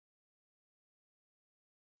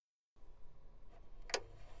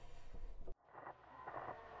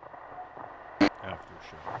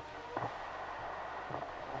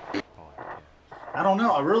don't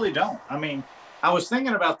know. I really don't. I mean, I was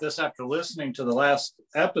thinking about this after listening to the last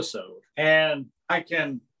episode, and I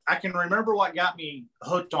can remember what got me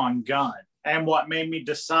hooked on gun and what made me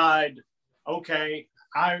decide, okay,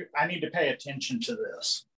 I need to pay attention to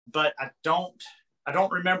this. But I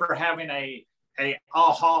don't remember having a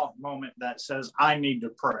aha moment that says I need to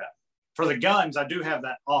prep. For the guns, I do have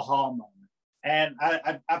that aha moment. And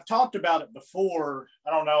I've talked about it before.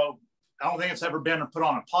 I don't think it's ever been put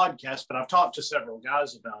on a podcast, but I've talked to several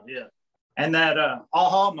guys about it. And that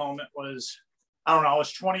aha moment was, I don't know, I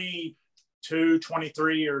was 22,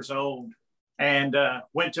 23 years old, and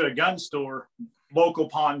went to a gun store, local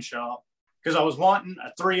pawn shop, because I was wanting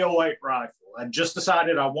a 308 rifle. I just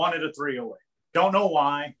decided I wanted a 308. Don't know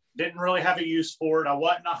why. Didn't really have a use for it. I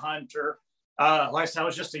wasn't a hunter. Like I said, I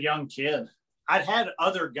was just a young kid. I'd had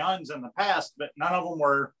other guns in the past, but none of them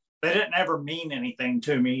they didn't ever mean anything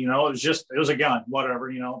to me. It was a gun,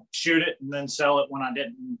 whatever, shoot it and then sell it when I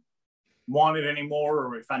didn't want it anymore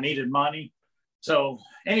or if I needed money. So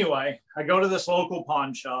anyway, I go to this local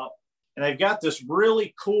pawn shop and they've got this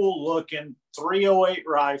really cool looking 308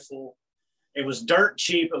 rifle. It was dirt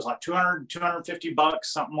cheap. It was like $250,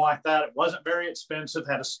 something like that. It wasn't very expensive,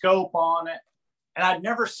 had a scope on it. And I'd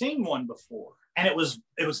never seen one before. And it was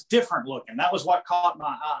different looking. That was what caught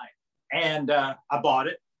my eye. And I bought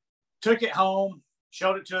it, took it home,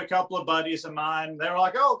 showed it to a couple of buddies of mine. They were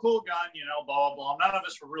like, oh, cool gun, blah, blah, blah. None of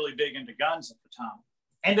us were really big into guns at the time.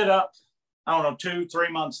 Ended up, I don't know, 2-3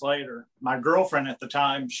 months later, my girlfriend at the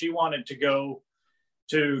time, she wanted to go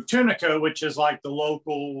to Tunica, which is like the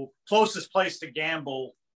local closest place to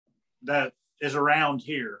gamble that is around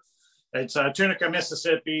here. It's Tunica,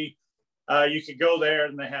 Mississippi. You could go there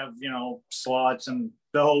and they have, slots and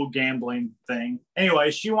the whole gambling thing.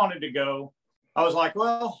 Anyway, she wanted to go. I was like,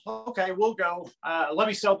 well, okay, we'll go. Let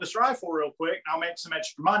me sell this rifle real quick. I'll make some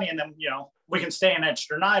extra money and then, we can stay an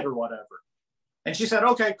extra night or whatever. And she said,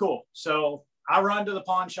 okay, cool. So I run to the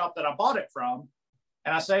pawn shop that I bought it from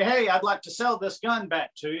and I say, hey, I'd like to sell this gun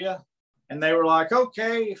back to you. And they were like,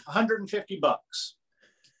 okay, $150. All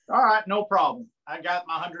right, no problem. I got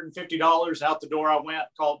my $150 out the door. I went,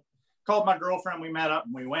 called my girlfriend. We met up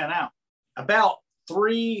and we went out. About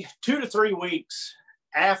 2 to 3 weeks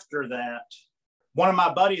after that, one of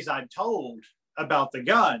my buddies I'd told about the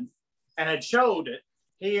gun and had showed it.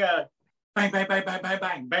 He bang, bang, bang, bang, bang,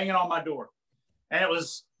 bang, banging on my door. And it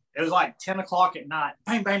was like 10 o'clock at night.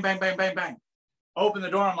 Bang, bang, bang, bang, bang, bang. Open the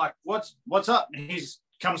door. I'm like, what's up? And he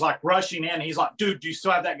comes like rushing in. He's like, dude, do you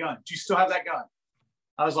still have that gun? Do you still have that gun?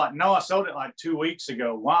 I was like, no, I sold it like 2 weeks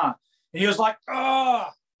ago. Why? And he was like, oh,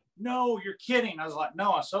 no, you're kidding. I was like,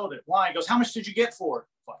 no, I sold it. Why? He goes, how much did you get for it?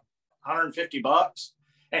 Like, $150.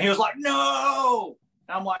 And he was like, no.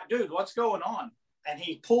 And I'm like, dude, what's going on? And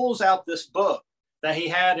he pulls out this book that he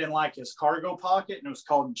had in like his cargo pocket. And it was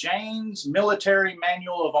called Jane's Military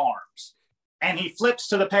Manual of Arms. And he flips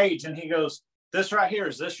to the page and he goes, this right here,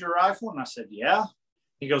 is this your rifle? And I said, yeah.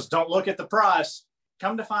 He goes, don't look at the price.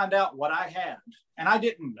 Come to find out what I had. And I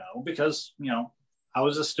didn't know because, I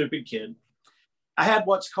was a stupid kid. I had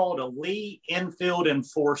what's called a Lee Enfield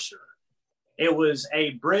Enforcer. It was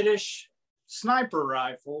a British sniper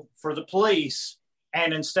rifle for the police.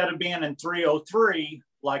 And instead of being in 303,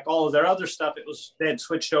 like all of their other stuff, they had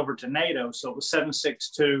switched over to NATO. So it was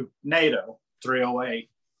 7.62 NATO 308.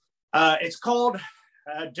 It's called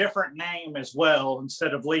a different name as well.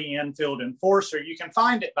 Instead of Lee Enfield Enforcer, you can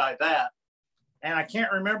find it by that. And I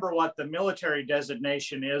can't remember what the military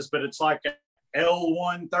designation is, but it's like a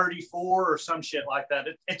L134 or some shit like that.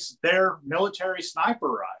 It's their military sniper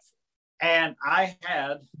rifle. And I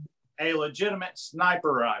had a legitimate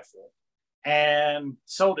sniper rifle and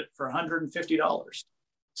sold it for $150.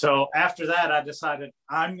 So after that, I decided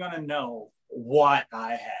I'm going to know what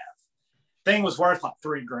I have. Thing was worth like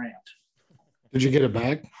 $3,000. Did you get it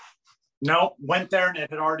back? No, went there and it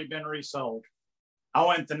had already been resold. I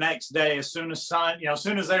went the next day as soon as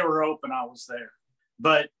they were open, I was there.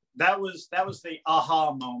 But that was the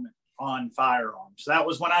aha moment on firearms. That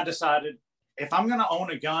was when I decided if I'm going to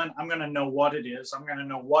own a gun, I'm going to know what it is. I'm going to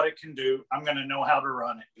know what it can do. I'm going to know how to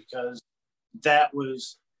run it because that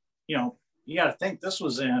was, you got to think this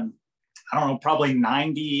was in, I don't know, probably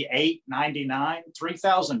 98, 99,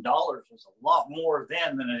 $3,000 was a lot more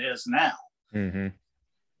then than it is now. Mm-hmm.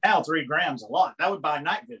 Now $3,000 is a lot. That would buy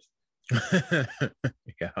night vision.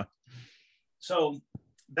 Yeah. So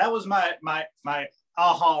that was my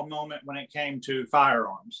aha moment when it came to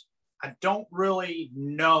firearms. I don't really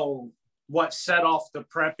know what set off the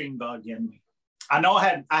prepping bug in me. I know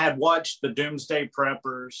I had watched the Doomsday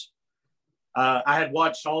Preppers. I had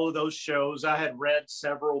watched all of those shows. I had read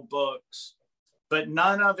several books, but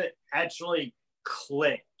none of it actually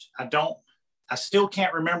clicked. I still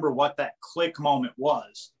can't remember what that click moment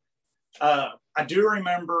was. I do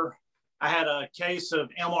remember I had a case of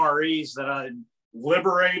MREs that I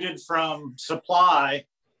liberated from supply,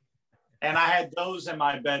 and I had those in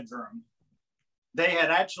my bedroom. They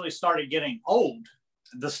had actually started getting old.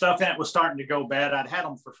 The stuff in it was starting to go bad. I'd had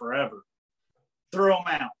them for forever. Threw them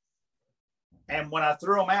out. And when I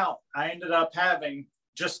threw them out, I ended up having,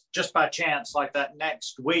 just by chance, like that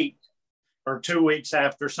next week or 2 weeks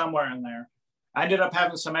after, somewhere in there, I ended up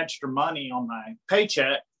having some extra money on my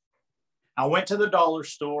paycheck. I went to the dollar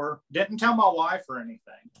store, didn't tell my wife or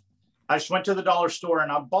anything. I just went to the dollar store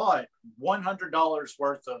and I bought $100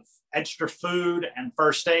 worth of extra food and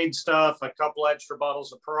first aid stuff, a couple extra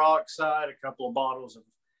bottles of peroxide, a couple of bottles of,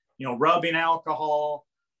 rubbing alcohol,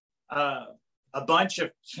 a bunch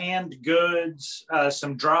of canned goods,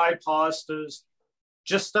 some dry pastas,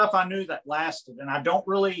 just stuff I knew that lasted. And I don't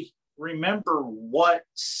really remember what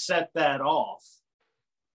set that off.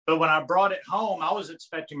 But when I brought it home, I was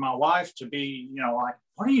expecting my wife to be, like,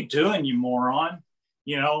 what are you doing, you moron?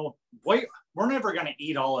 Wait, we're never going to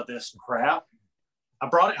eat all of this crap. I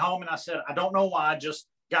brought it home and I said, I don't know why I just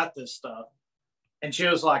got this stuff. And she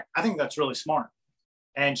was like, I think that's really smart.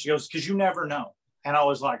 And she goes, because you never know. And I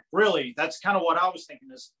was like, really? That's kind of what I was thinking,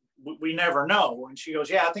 is we never know. And she goes,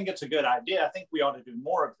 yeah, I think it's a good idea. I think we ought to do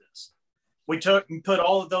more of this. We took and put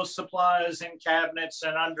all of those supplies in cabinets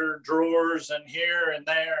and under drawers and here and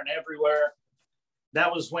there and everywhere.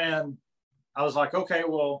 That was when I was like, okay,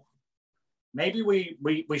 well, maybe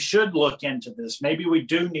we should look into this. Maybe we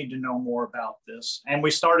do need to know more about this. And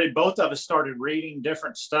both of us started reading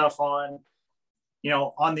different stuff on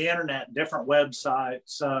the internet, different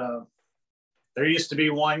websites. There used to be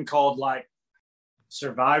one called like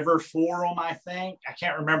Survivor Forum, I think. I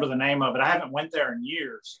can't remember the name of it. I haven't went there in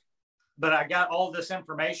years. But I got all this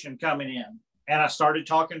information coming in, and I started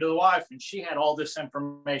talking to the wife, and she had all this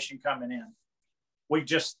information coming in. We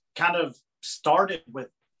just kind of started with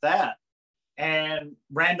that and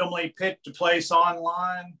randomly picked a place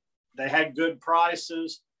online. They had good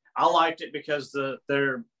prices. I liked it because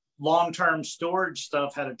their long-term storage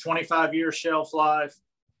stuff had a 25-year shelf life.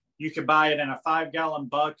 You could buy it in a 5-gallon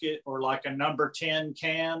bucket or like a number 10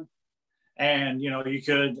 can, and you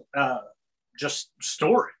could just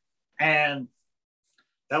store it. And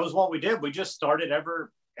that was what we did. We just started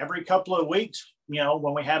every couple of weeks,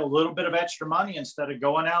 when we had a little bit of extra money, instead of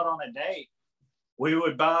going out on a date, we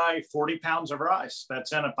would buy 40 pounds of rice.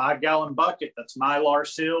 That's in a 5-gallon bucket. That's Mylar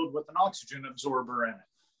sealed with an oxygen absorber in it.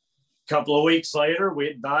 A couple of weeks later,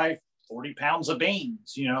 we'd buy 40 pounds of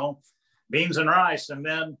beans, beans and rice. And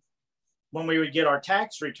then when we would get our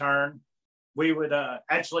tax return, we would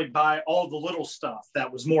actually buy all the little stuff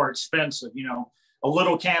that was more expensive, a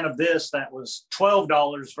little can of this that was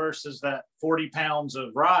 $12 versus that 40 pounds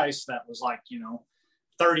of rice that was like,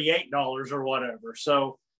 $38 or whatever.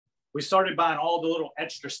 So we started buying all the little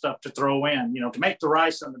extra stuff to throw in, to make the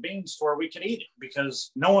rice and the beans to where we could eat it,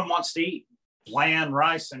 because no one wants to eat bland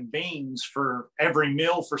rice and beans for every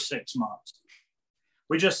meal for 6 months.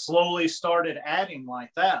 We just slowly started adding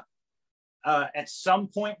like that. At some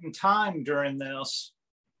point in time during this,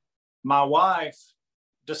 my wife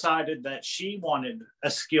decided that she wanted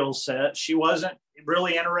a skill set. She wasn't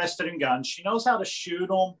really interested in guns. She knows how to shoot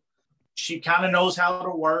them. She kind of knows how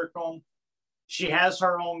to work them. She has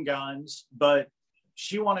her own guns, but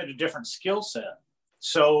she wanted a different skill set.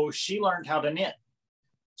 So she learned how to knit,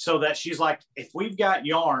 so that she's like, if we've got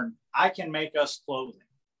yarn, I can make us clothing.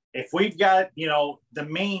 If we've got, the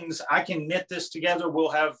means, I can knit this together.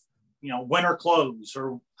 We'll have, winter clothes,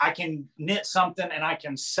 or I can knit something and I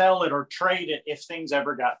can sell it or trade it if things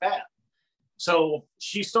ever got bad. So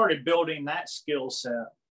she started building that skill set.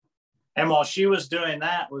 And while she was doing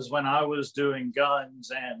that was when I was doing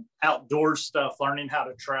guns and outdoor stuff, learning how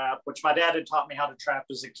to trap, which my dad had taught me how to trap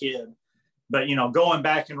as a kid. But, going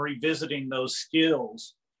back and revisiting those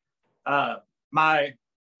skills, my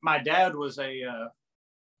dad was a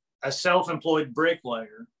self-employed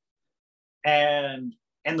bricklayer. And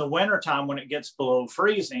in the wintertime, when it gets below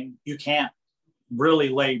freezing, you can't really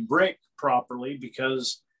lay brick properly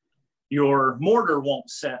because your mortar won't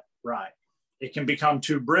set right. It can become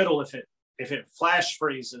too brittle if it flash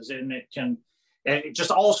freezes, and it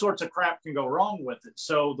just all sorts of crap can go wrong with it.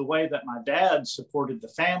 So the way that my dad supported the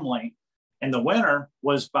family in the winter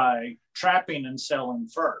was by trapping and selling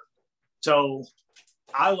fur. So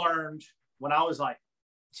I learned when I was like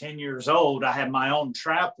 10 years old, I had my own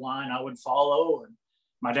trap line I would follow, and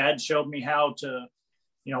my dad showed me how to,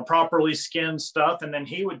 properly skin stuff. And then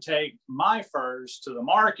he would take my furs to the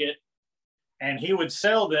market and he would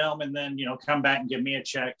sell them, and then, come back and give me a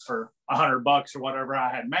check for $100 or whatever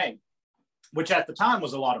I had made, which at the time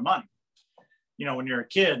was a lot of money. You know, when you're a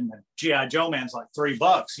kid and the G.I. Joe man's like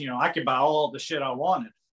 $3, you know, I could buy all the shit I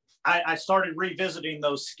wanted. I started revisiting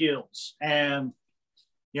those skills and,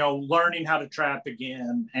 you know, learning how to trap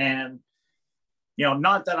again. And, you know,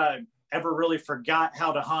 not that I ever really forgot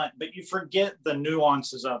how to hunt, but you forget the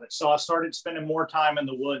nuances of it. So I started spending more time in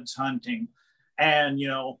the woods hunting. And, you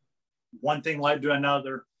know, one thing led to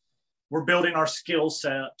another. We're building our skill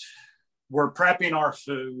set. We're prepping our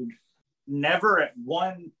food. Never at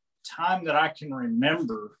one time that I can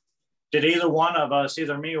remember did either one of us,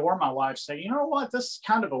 either me or my wife, say, you know what, this is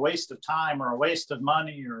kind of a waste of time or a waste of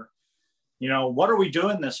money, or, you know, what are we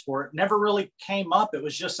doing this for? It never really came up. It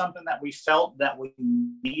was just something that we felt that we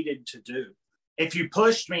needed to do. If you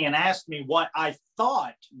pushed me and asked me what I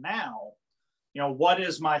thought now, you know, what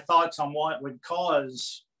is my thoughts on what would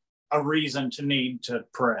cause a reason to need to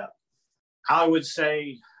prep? I would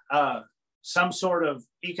say some sort of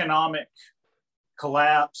economic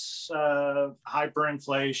collapse,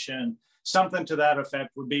 hyperinflation, something to that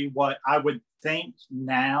effect would be what I would think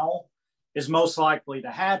now is most likely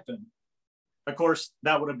to happen. Of course,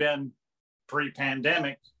 that would have been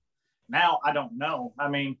pre-pandemic. Now, I don't know. I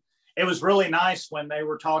mean, it was really nice when they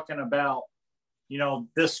were talking about, you know,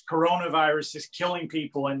 this coronavirus is killing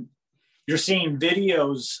people, and you're seeing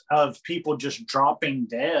videos of people just dropping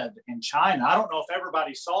dead in China. I don't know if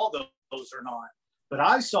everybody saw those or not, but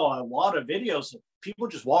I saw a lot of videos of people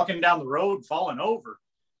just walking down the road, falling over.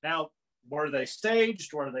 Now, were they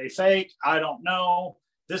staged? Were they fake? I don't know.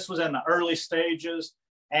 This was in the early stages,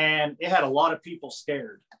 and it had a lot of people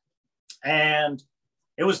scared. And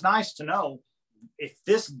it was nice to know if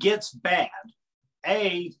this gets bad,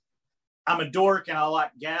 I'm a dork and I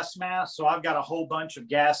like gas masks. So I've got a whole bunch of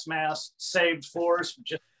gas masks saved for us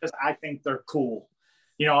just because I think they're cool.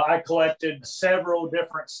 You know, I collected several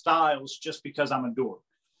different styles just because I'm a dork.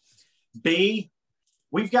 B,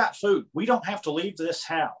 we've got food. We don't have to leave this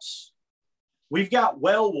house. We've got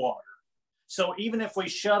well water. So even if we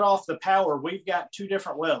shut off the power, we've got two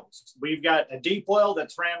different wells. We've got a deep well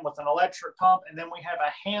that's ran with an electric pump, and then we have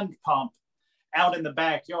a hand pump out in the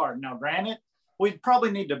backyard. Now, granted, we'd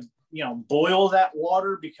probably need to, you know, boil that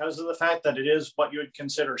water because of the fact that it is what you would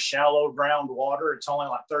consider shallow groundwater. It's only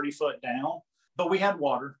like 30 foot down, but we had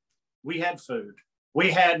water, we had food,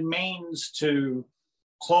 we had means to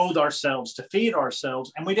clothe ourselves, to feed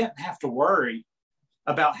ourselves, and we didn't have to worry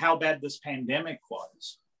about how bad this pandemic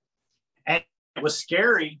was. And it was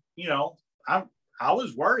scary. You know, I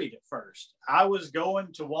was worried at first. I was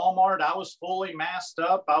going to Walmart. I was fully masked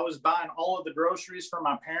up. I was buying all of the groceries for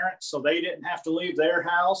my parents so they didn't have to leave their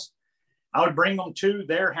house. I would bring them to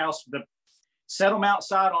their house, set them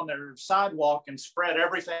outside on their sidewalk and spread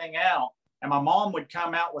everything out. And my mom would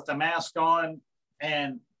come out with a mask on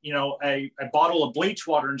and, you know, a bottle of bleach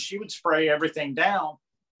water, and she would spray everything down.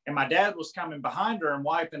 And my dad was coming behind her and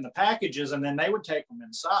wiping the packages, and then they would take them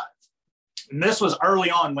inside. And this was early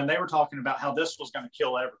on when they were talking about how this was going to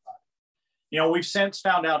kill everybody. You know, we've since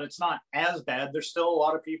found out it's not as bad. There's still a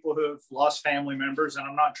lot of people who have lost family members, and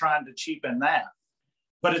I'm not trying to cheapen that,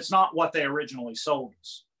 but it's not what they originally sold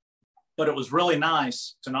us. But it was really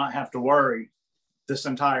nice to not have to worry this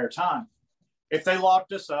entire time. If they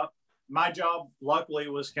locked us up, my job luckily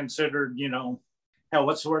was considered, you know, hell,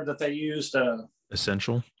 what's the word that they used?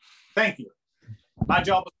 Essential. Thank you. My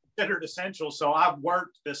job was considered essential. So I've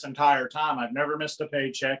worked this entire time. I've never missed a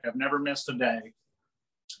paycheck. I've never missed a day.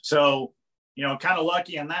 So, you know, kind of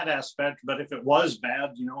lucky in that aspect. But if it was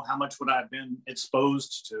bad, you know, how much would I have been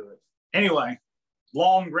exposed to it? Anyway,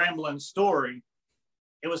 long rambling story.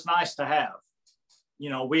 It was nice to have. You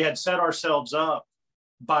know, we had set ourselves up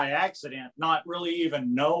by accident, not really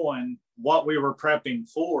even knowing what we were prepping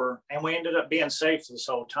for. And we ended up being safe this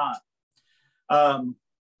whole time.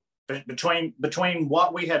 But between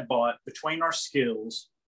what we had bought, between our skills,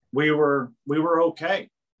 we were okay.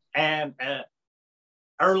 And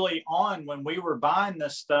early on, when we were buying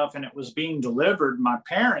this stuff and it was being delivered, my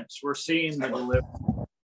parents were seeing the delivery,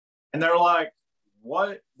 and they're like,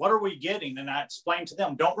 "What are we getting?" And I explained to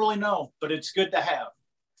them, "Don't really know, but it's good to have."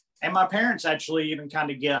 And my parents actually even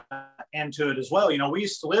kind of get into it as well. You know, we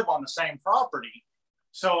used to live on the same property,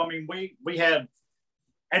 so I mean, we had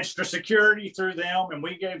extra security through them, and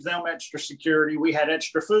we gave them extra security. We had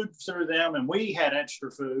extra food through them, and we had extra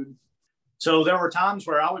food. So there were times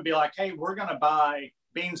where I would be like, "Hey, we're going to buy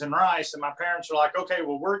beans and rice." And my parents were like, "Okay,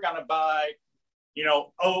 well, we're going to buy, you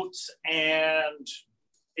know, oats and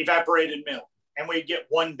evaporated milk." And we get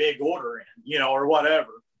one big order in, you know, or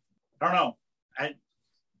whatever. I don't know.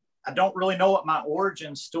 I don't really know what my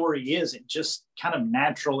origin story is. It just kind of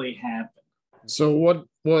naturally happened. So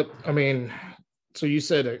What I mean, so you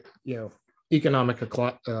said economic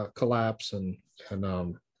collapse and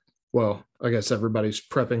well, I guess everybody's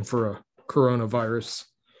prepping for a coronavirus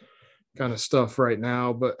kind of stuff right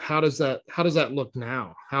now. But how does that look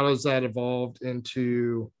now? How does that evolved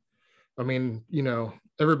into? I mean,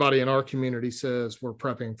 everybody in our community says we're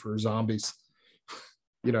prepping for zombies.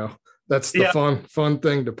 You know, that's the Yeah. fun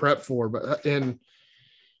thing to prep for. But in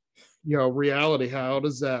reality, how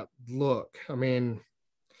does that look? I mean,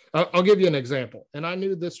 I'll give you an example. And I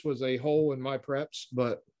knew this was a hole in my preps,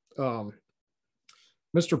 but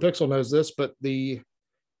Mr. Pixel knows this. But the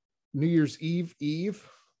New Year's Eve,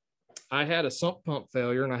 I had a sump pump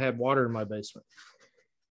failure and I had water in my basement.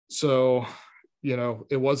 So,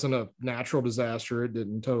 it wasn't a natural disaster. It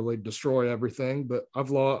didn't totally destroy everything, but I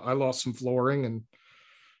lost some flooring and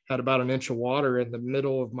had about an inch of water in the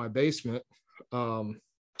middle of my basement. Well,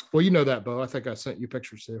 you know that, Bo. I think I sent you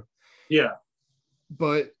pictures too. Yeah.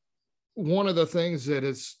 But one of the things that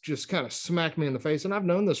has just kind of smacked me in the face, and I've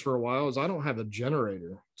known this for a while, is I don't have a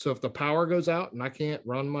generator. So if the power goes out and I can't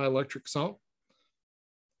run my electric sump,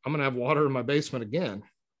 I'm going to have water in my basement again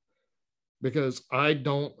because I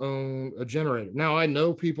don't own a generator. Now, I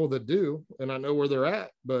know people that do, and I know where they're at,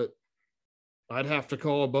 but I'd have to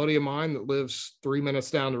call a buddy of mine that lives 3 minutes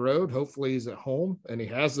down the road. Hopefully he's at home and he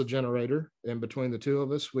has the generator. And between the two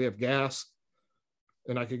of us, we have gas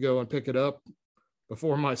and I could go and pick it up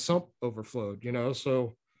before my sump overflowed,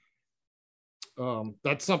 So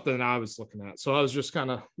that's something I was looking at. So I was just kind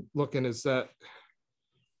of looking, is that,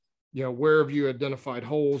 where have you identified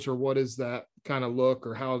holes, or what is that kind of look,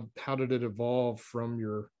 or how did it evolve from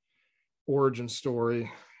your origin story,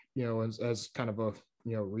 as kind of a,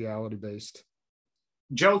 reality based?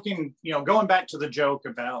 Joking, going back to the joke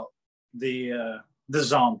about the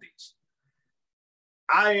zombies.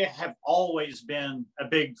 I have always been a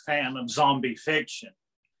big fan of zombie fiction.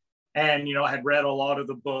 And, I had read a lot of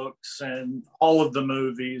the books and all of the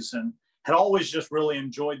movies and had always just really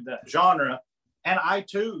enjoyed that genre. And I,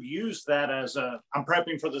 too, used that I'm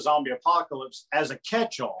prepping for the zombie apocalypse as a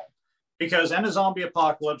catch-all. Because in a zombie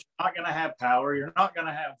apocalypse, you're not going to have power. You're not going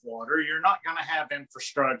to have water. You're not going to have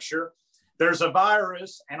infrastructure. There's a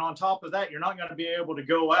virus. And on top of that, you're not going to be able to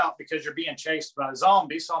go out because you're being chased by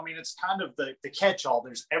zombies. So, I mean, it's kind of the catch-all.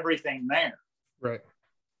 There's everything there. Right.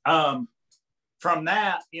 From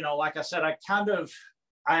that, like I said,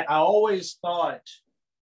 I always thought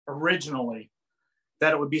originally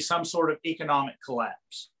that it would be some sort of economic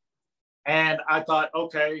collapse. And I thought,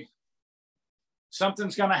 okay,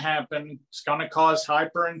 something's going to happen. It's going to cause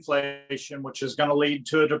hyperinflation, which is going to lead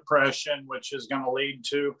to a depression, which is going to lead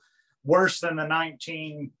to worse than the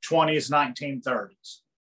 1920s, 1930s.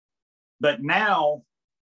 But now,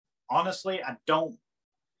 honestly, I don't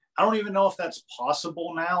even know if that's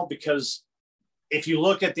possible now, because if you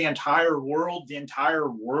look at the entire world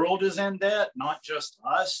is in debt, not just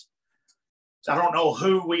us. So I don't know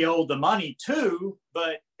who we owe the money to,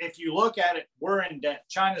 but if you look at it, we're in debt.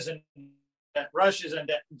 China's in debt. Russia's in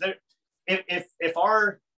debt. If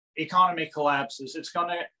our economy collapses, it's going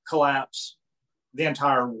to collapse the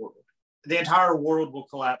entire world. The entire world will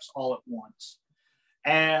collapse all at once.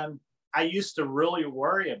 And I used to really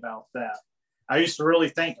worry about that. I used to really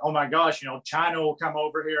think, oh my gosh, China will come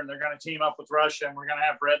over here and they're going to team up with Russia and we're going to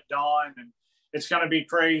have Red Dawn and it's going to be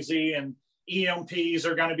crazy and EMPs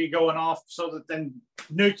are going to be going off, so that then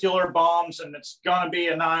nuclear bombs, and it's going to be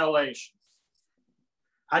annihilation.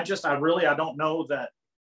 I don't know that.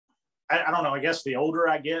 I don't know. I guess the older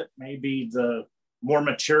I get, maybe the more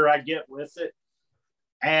mature I get with it.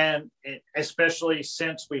 And especially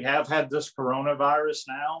since we have had this coronavirus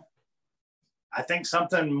now, I think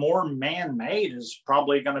something more man-made is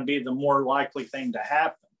probably going to be the more likely thing to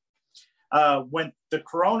happen. When the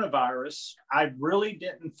coronavirus, I really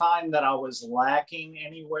didn't find that I was lacking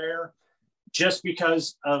anywhere, just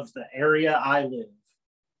because of the area I live.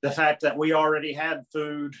 The fact that we already had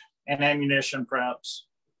food and ammunition preps.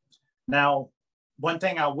 Now, one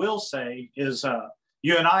thing I will say is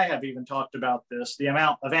you and I have even talked about this, the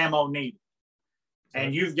amount of ammo needed.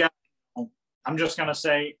 And you've got, I'm just going to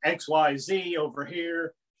say XYZ over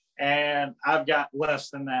here, and I've got less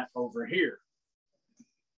than that over here.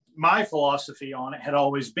 My philosophy on it had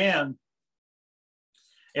always been,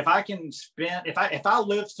 if I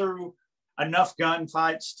live through enough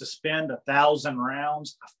gunfights to spend 1,000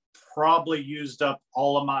 rounds, I've probably used up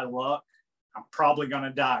all of my luck. I'm probably going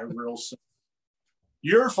to die real soon.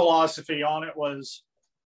 Your philosophy on it was,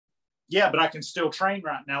 yeah, but I can still train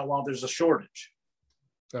right now while there's a shortage.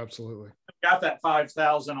 Absolutely. I've got that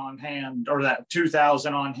 5,000 on hand, or that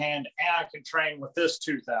 2,000 on hand, and I can train with this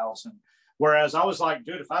 2,000. Whereas I was like,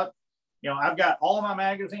 dude, I've got all of my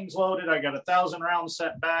magazines loaded. I got 1,000 rounds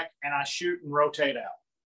set back, and I shoot and rotate out.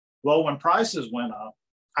 Well, when prices went up,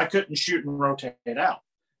 I couldn't shoot and rotate out.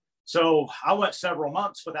 So I went several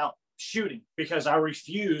months without shooting because I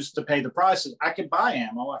refused to pay the prices. I could buy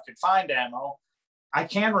ammo. I could find ammo. I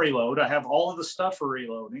can reload. I have all of the stuff for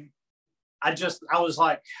reloading. I was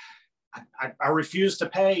like, I refused to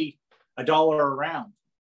pay $1 a round.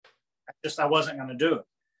 I wasn't going to do it.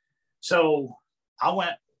 So I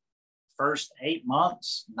went first 8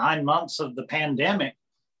 months, 9 months of the pandemic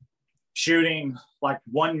shooting like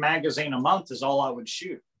one magazine a month is all I would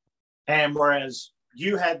shoot. And whereas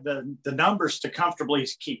you had the numbers to comfortably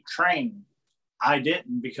keep training, I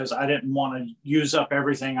didn't, because I didn't want to use up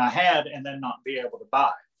everything I had and then not be able to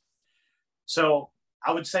buy. So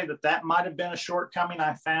I would say that might have been a shortcoming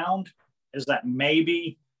I found, is that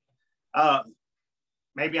maybe I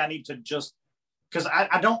need to just, because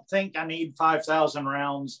I don't think I need 5,000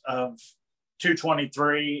 rounds of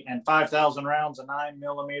 223 and 5,000 rounds of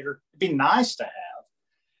 9mm. It'd be nice to have,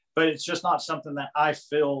 but it's just not something that I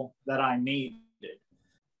feel that I needed.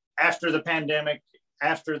 After the pandemic,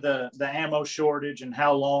 after the ammo shortage and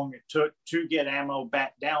how long it took to get ammo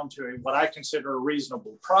back down to what I consider a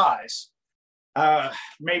reasonable price,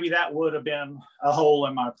 maybe that would have been a hole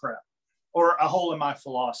in my prep or a hole in my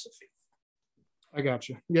philosophy. I got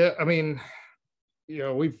you. Yeah, I mean,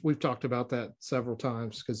 we've talked about that several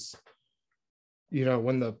times because,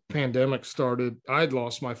 when the pandemic started, I'd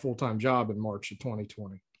lost my full-time job in March of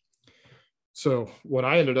 2020. So what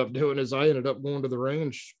I ended up doing is I ended up going to the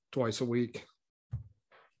range twice a week,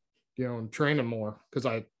 and training more because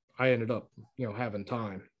I ended up, having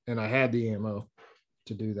time and I had the ammo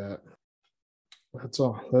to do that. That's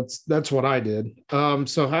all. That's what I did.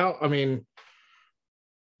 So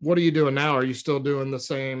what are you doing now? Are you still doing the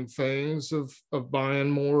same things of buying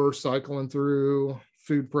more, cycling through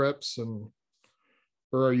food preps,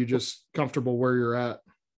 or are you just comfortable where you're at?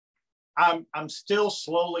 I'm still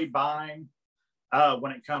slowly buying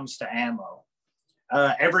when it comes to ammo.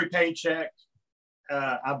 Every paycheck,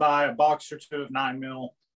 I buy a box or two of 9mm.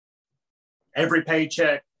 Every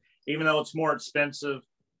paycheck, even though it's more expensive,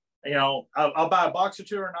 I'll buy a box or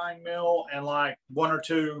two of 9mm and like one or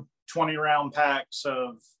two 20-round packs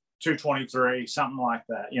of 223, something like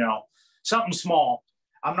that, something small.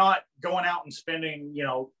 I'm not going out and spending,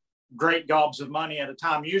 great gobs of money at a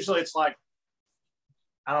time. Usually it's like,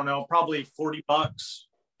 I don't know, probably $40,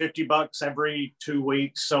 $50 every 2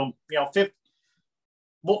 weeks. So,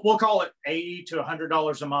 we'll call it $80 to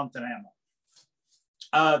 $100 a month in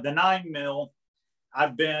ammo. The 9mm,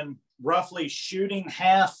 I've been roughly shooting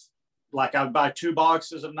half. Like I would buy 2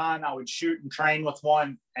 boxes of 9. I would shoot and train with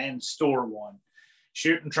one and store one.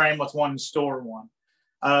 Shoot and train with one and store one.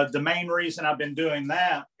 The main reason I've been doing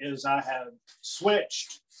that is I have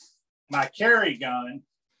switched my carry gun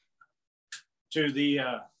to the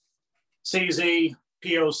CZ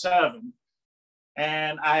P07,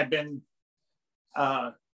 and I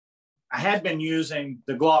had been using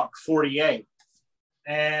the Glock 48,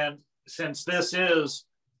 and since this is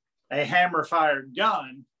a hammer-fired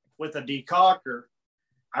gun with a decocker,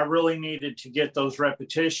 I really needed to get those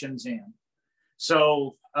repetitions in.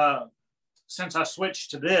 So since I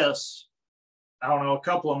switched to this, I don't know, a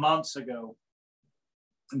couple of months ago,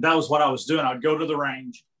 that was what I was doing. I'd go to the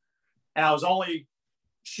range, and I was only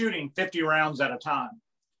shooting 50 rounds at a time.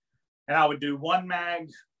 And I would do one mag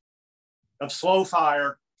of slow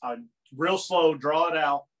fire. I'd real slow, draw it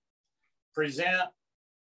out, present,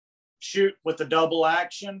 shoot with the double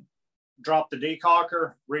action, drop the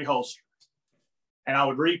decocker, reholster. And I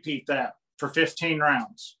would repeat that for 15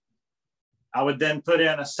 rounds. I would then put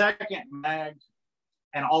in a second mag,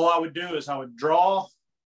 and all I would do is I would draw,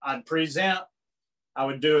 I'd present, I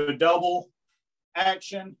would do a double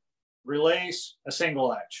action, release, a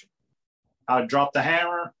single action. I would drop the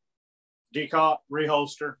hammer, decock,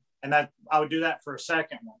 reholster, and that I would do that for a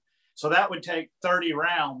second one. So that would take 30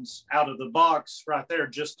 rounds out of the box right there,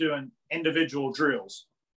 just doing individual drills.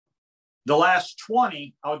 The last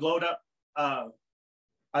 20, I would load up.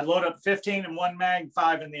 I'd load up 15 in one mag,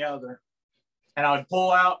 5 in the other, and I would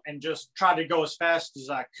pull out and just try to go as fast as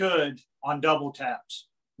I could on double taps,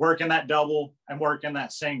 working that double and working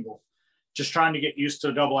that single, just trying to get used to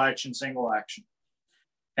a double action, single action.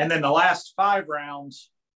 And then the last 5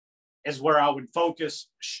 rounds is where I would focus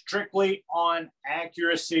strictly on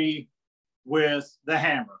accuracy with the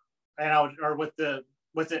hammer, and I would, or with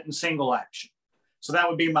it in single action. So that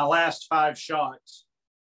would be my last 5 shots,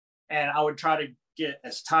 and I would try to get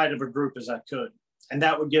as tight of a group as I could, and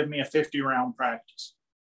that would give me a 50-round practice.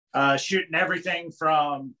 Shooting everything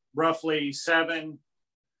from roughly 7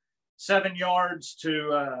 yards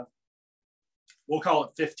to we'll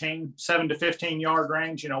call it 7 to 15 yard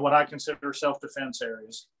range, what I consider self-defense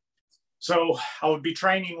areas. So I would be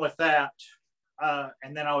training with that.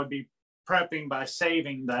 And then I would be prepping by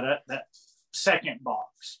saving that second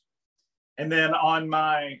box. And then on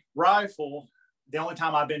my rifle, the only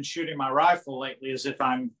time I've been shooting my rifle lately is if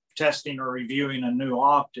I'm testing or reviewing a new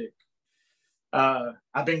optic.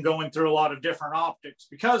 I've been going through a lot of different optics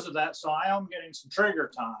because of that. So I am getting some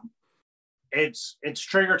trigger time. It's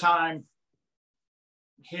trigger time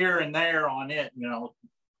here and there on it,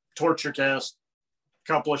 torture test,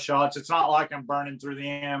 couple of shots. It's not like I'm burning through the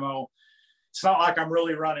ammo. It's not like I'm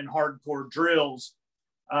really running hardcore drills.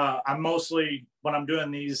 I'm mostly, when I'm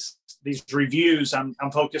doing these reviews, I'm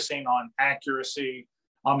focusing on accuracy,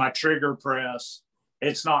 on my trigger press.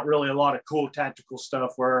 It's not really a lot of cool tactical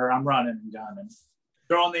stuff where I'm running and gunning.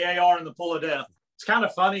 Throwing the AR in the pool of death. It's kind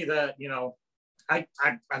of funny that, I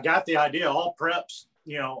got the idea. All preps,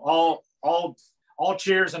 all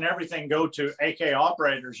cheers and everything go to AK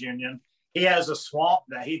Operators Union. He has a swamp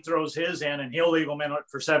that he throws his in, and he'll leave them in it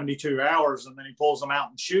for 72 hours, and then he pulls them out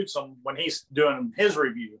and shoots them when he's doing his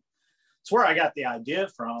review. It's where I got the idea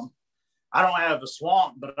from. I don't have a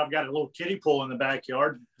swamp, but I've got a little kiddie pool in the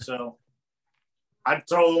backyard, so I'd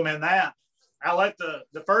throw them in that. I let the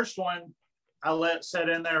first one, set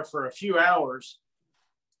in there for a few hours,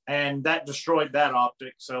 and that destroyed that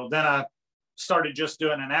optic. So then I started just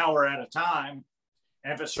doing an hour at a time,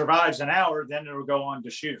 and if it survives an hour, then it'll go on to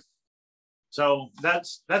shoot. So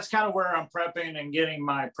that's kind of where I'm prepping and getting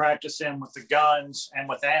my practice in with the guns and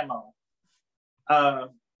with ammo.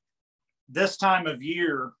 This time of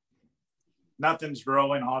year, nothing's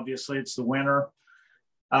growing. Obviously, it's the winter.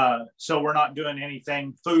 So we're not doing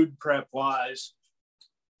anything food prep wise.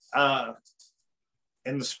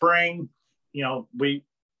 In the spring, we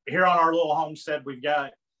here on our little homestead, we've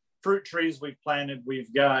got fruit trees we've planted.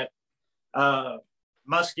 We've got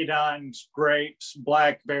muscadines, grapes,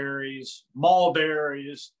 blackberries,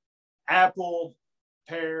 mulberries, apple,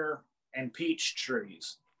 pear, and peach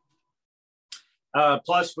trees.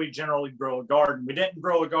 Plus, we generally grow a garden. We didn't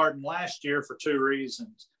grow a garden last year for two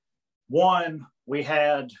reasons. One, we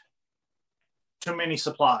had too many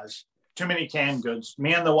supplies, too many canned goods.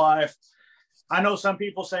 Me and the wife, I know some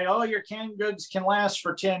people say, oh, your canned goods can last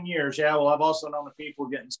for 10 years. Yeah, well, I've also known the people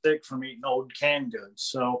getting sick from eating old canned goods.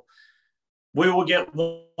 So we will get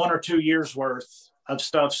 1 or 2 years worth of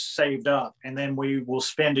stuff saved up, and then we will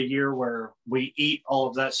spend a year where we eat all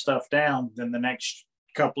of that stuff down. Then the next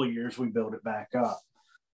couple of years we build it back up.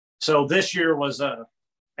 So this year was a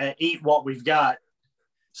eat what we've got.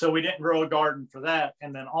 So we didn't grow a garden for that.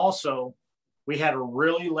 And then also we had a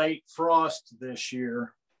really late frost this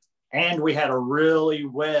year, and we had a really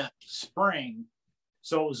wet spring.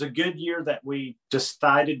 So it was a good year that we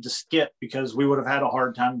decided to skip, because we would have had a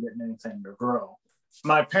hard time getting anything to grow.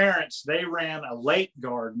 My parents, they ran a late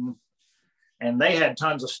garden, and they had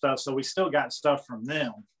tons of stuff. So we still got stuff from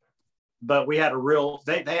them, but we had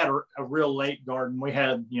they had a real late garden. We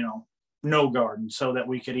had, no garden, so that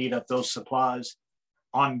we could eat up those supplies.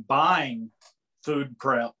 On buying food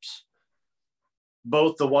preps,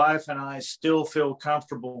 both the wife and I still feel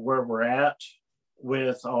comfortable where we're at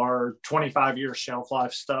with our 25-year shelf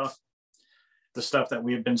life stuff, the stuff that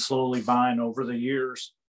we have been slowly buying over the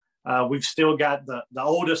years. We've still got the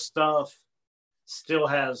oldest stuff still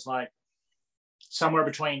has like somewhere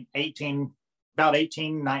between 18,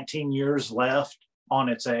 19 years left on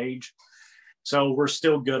its age. So we're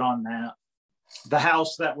still good on that. The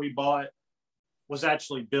house that we bought was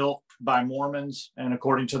actually built by Mormons. And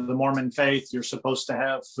according to the Mormon faith, you're supposed to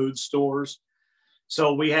have food stores.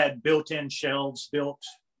 So we had built-in shelves built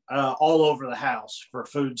all over the house for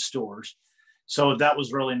food stores. So that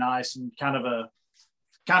was really nice, and kind of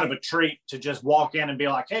a treat to just walk in and be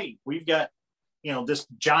like, hey, we've got, this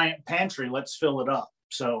giant pantry, let's fill it up.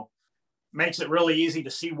 So makes it really easy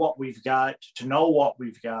to see what we've got, to know what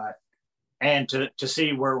we've got, and to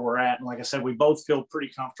see where we're at. And like I said, we both feel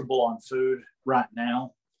pretty comfortable on food right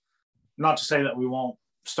now. Not to say that we won't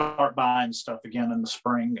start buying stuff again in the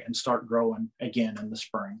spring and start growing again in the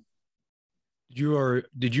spring.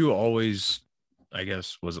 Did you always, I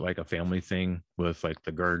guess, was it like a family thing with like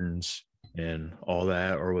the gardens and all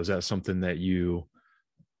that, or was that something that you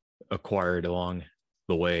acquired along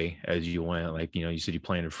the way as you went? Like, you said you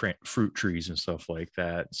planted fruit trees and stuff like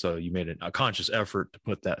that, so you made a conscious effort to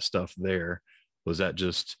put that stuff there. Was that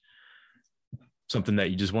just something that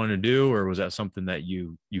you just wanted to do, or was that something that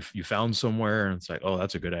you found somewhere and it's like, oh,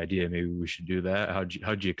 that's a good idea, maybe we should do that?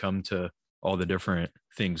 How'd you come to all the different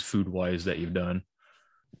things food wise that you've done?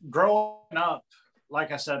 Growing up,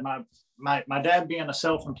 like I said, my dad being a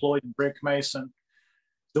self-employed brick mason,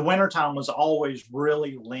 the wintertime was always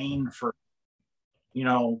really lean for, you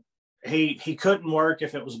know, he couldn't work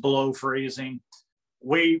if it was below freezing.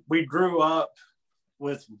 We grew up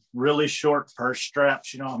with really short purse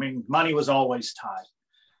straps. You know, I mean, money was always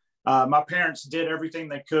tight. My parents did everything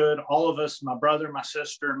they could. All of us, my brother, my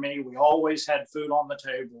sister, and me, we always had food on the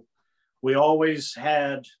table. We always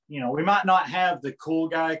had, you know, we might not have the cool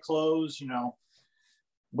guy clothes, you know,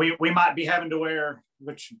 we might be having to wear,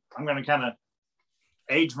 which I'm going to kind of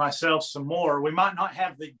age myself some more. We might not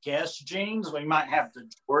have the Guess jeans. We might have the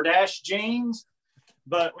DoorDash jeans,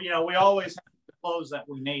 but, you know, we always have the clothes that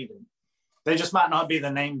we needed. They just might not be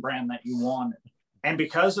the name brand that you wanted. And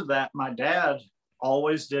because of that, my dad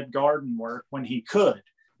always did garden work when he could.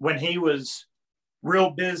 When he was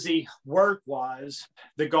real busy work-wise,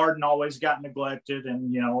 the garden always got neglected,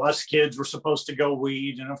 and, you know, us kids were supposed to go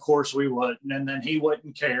weed, and of course we wouldn't. And then he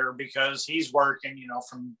wouldn't care because he's working, you know,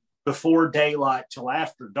 from before daylight till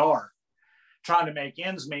after dark, trying to make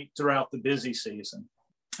ends meet throughout the busy season.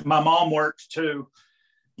 My mom worked too,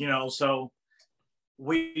 you know, so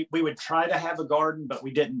we would try to have a garden, but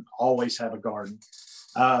we didn't always have a garden.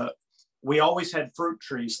 We always had fruit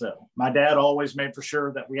trees, though. My dad always made for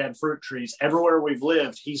sure that we had fruit trees. Everywhere we've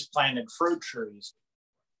lived, he's planted fruit trees.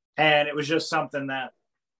 And it was just something that,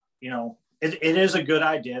 you know, it is a good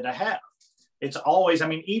idea to have. It's always, I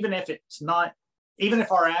mean, even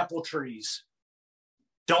if our apple trees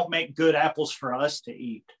don't make good apples for us to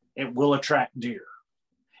eat, it will attract deer.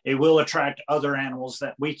 It will attract other animals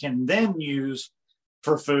that we can then use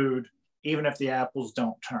for food, even if the apples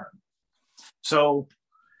don't turn. So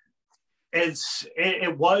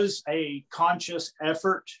it was a conscious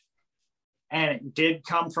effort, and it did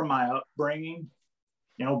come from my upbringing,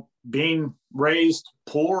 you know, being raised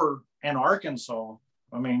poor in Arkansas.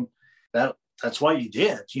 I mean, that's what you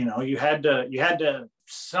did. You know, you had to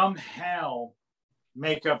somehow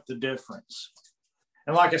make up the difference.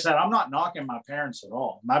 And like I said, I'm not knocking my parents at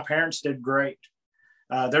all. My parents did great.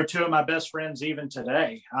 They're two of my best friends even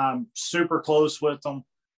today. I'm super close with them.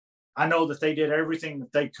 I know that they did everything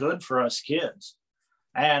that they could for us kids.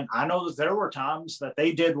 And I know that there were times that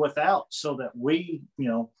they did without, so that we, you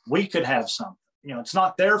know, we could have something. You know, it's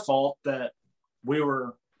not their fault that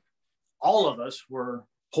all of us were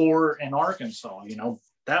poor in Arkansas. You know,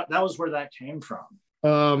 that was where that came from.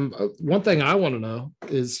 One thing I want to know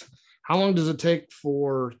is, how long does it take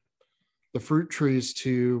for the fruit trees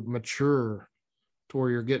to mature to where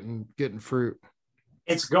you're getting fruit?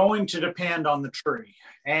 It's going to depend on the tree.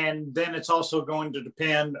 And then it's also going to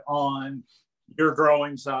depend on your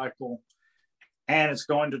growing cycle. And it's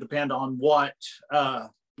going to depend on what,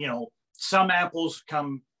 you know, some apples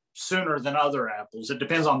come sooner than other apples. It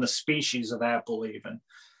depends on the species of apple even.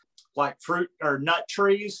 Like fruit or nut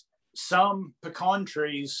trees, some pecan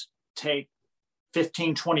trees take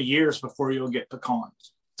 15, 20 years before you'll get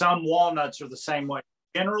pecans. Some walnuts are the same way.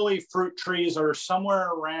 Generally, fruit trees are somewhere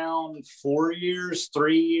around 4 years,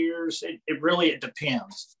 3 years. It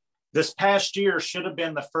depends. This past year should have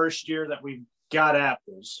been the first year that we got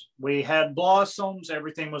apples. We had blossoms.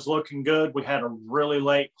 Everything was looking good. We had a really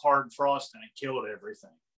late hard frost, and it killed everything.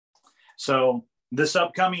 So this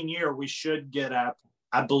upcoming year, we should get apples.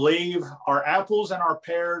 I believe our apples and our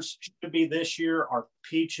pears should be this year. Our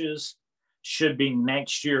peaches should be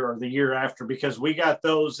next year or the year after, because we got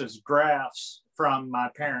those as grafts from my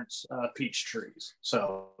parents' peach trees.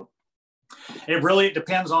 So it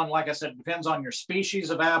depends on, like I said, it depends on your species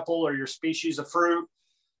of apple or your species of fruit.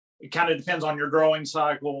 It kind of depends on your growing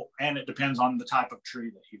cycle, and it depends on the type of tree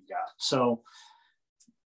that you've got. So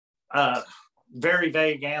very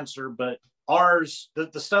vague answer, but ours,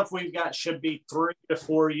 the stuff we've got should be 3 to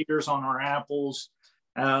 4 years on our apples,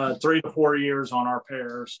 3 to 4 years on our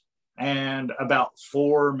pears, and about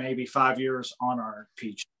 4, maybe 5 years on our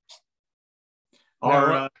peaches.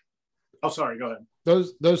 Sorry, go ahead.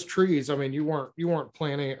 Those trees, I mean, you weren't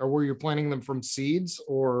planting, or were you planting them from seeds,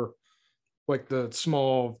 or like the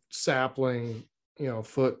small sapling, you know,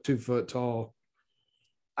 2 foot tall?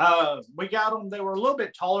 We got them. They were a little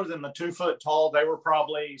bit taller than the 2 foot tall. They were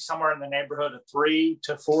probably somewhere in the neighborhood of 3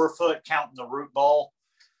 to 4 foot, counting the root ball.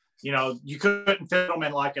 You know, you couldn't fit them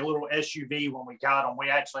in like a little SUV when we got them. We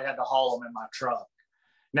actually had to haul them in my truck.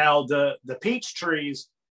 Now, the peach trees,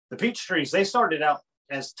 they started out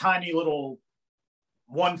as tiny little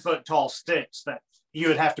 1 foot tall sticks that you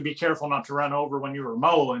would have to be careful not to run over when you were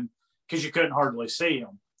mowing, because you couldn't hardly see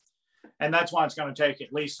them. And that's why it's going to take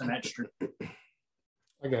at least an extra.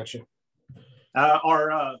 I got you.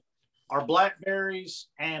 Our blackberries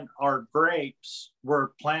and our grapes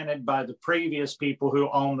were planted by the previous people who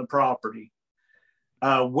owned the property.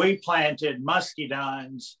 We planted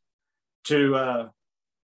muscadines to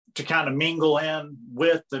to kind of mingle in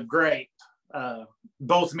with the grape.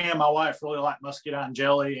 Both me and my wife really like muscadine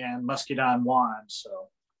jelly and muscadine wine. So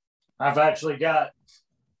I've actually got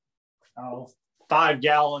 5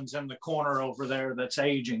 gallons in the corner over there that's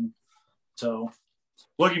aging. So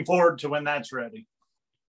looking forward to when that's ready.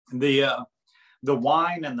 The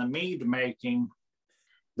wine and the mead making,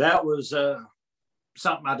 that was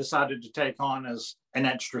something I decided to take on as an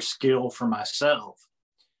extra skill for myself.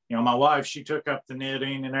 You know, my wife, she took up the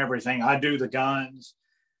knitting and everything. I do the guns,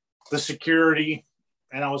 the security.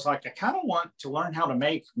 And I was like, I kind of want to learn how to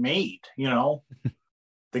make mead, you know.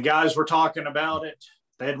 The guys were talking about it.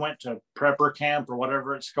 They had went to prepper camp or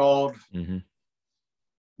whatever it's called. Mm-hmm.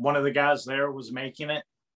 One of the guys there was making it.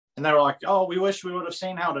 And they were like, oh, we wish we would have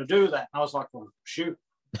seen how to do that. And I was like, well, shoot.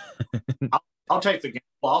 I'll take the gamble.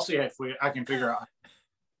 I'll see if I can figure out.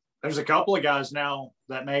 There's a couple of guys now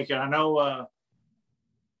that make it. I know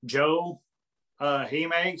Joe, he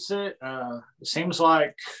makes it. It seems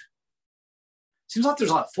like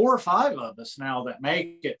there's like 4 or 5 of us now that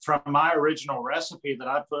make it from my original recipe that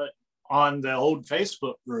I put on the old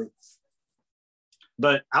Facebook group.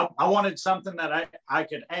 But I wanted something that I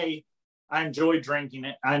could, I enjoy drinking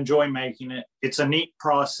it. I enjoy making it. It's a neat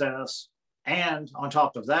process. And on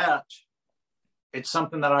top of that, it's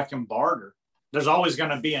something that I can barter. There's always going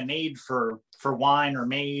to be a need for wine or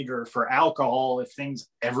mead or for alcohol if things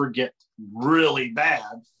ever get really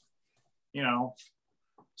bad, you know.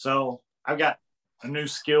 So I've got a new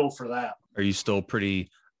skill for that. Are you still pretty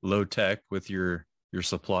low tech with your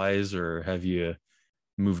supplies, or have you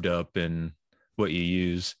moved up in what you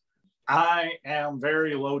use? I am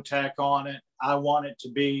very low tech on it. I want it to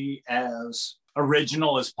be as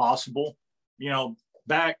original as possible. You know,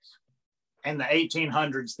 back in the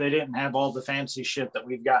 1800s, they didn't have all the fancy shit that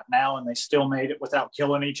we've got now, and they still made it without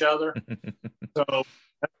killing each other. So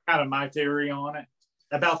that's kind of my theory on it.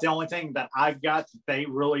 About the only thing that I've got that they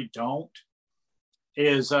really don't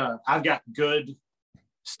is I've got good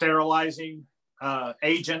sterilizing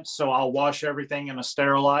agents. So I'll wash everything in a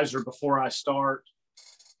sterilizer before I start.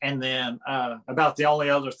 And then about the only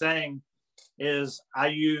other thing is I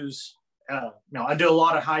use, I do a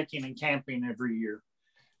lot of hiking and camping every year.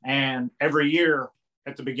 And every year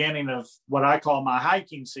at the beginning of what I call my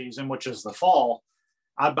hiking season, which is the fall,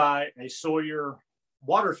 I buy a Sawyer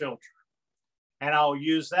water filter, and I'll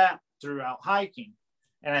use that throughout hiking.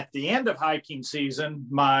 And at the end of hiking season,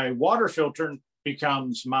 my water filter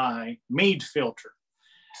becomes my mead filter,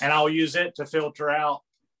 and I'll use it to filter out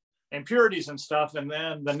impurities and stuff. And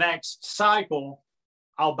then the next cycle,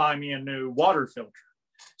 I'll buy me a new water filter.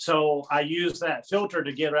 So I use that filter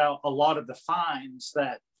to get out a lot of the fines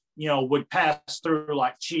that, you know, would pass through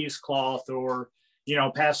like cheesecloth or, you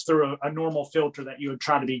know, pass through a normal filter that you would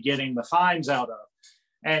try to be getting the fines out of.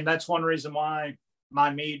 And that's one reason why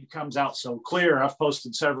my mead comes out so clear. I've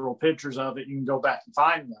posted several pictures of it. You can go back and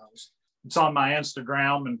find those. It's on my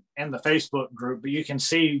Instagram and the Facebook group, but you can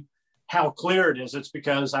see how clear it is. It's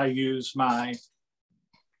because I use my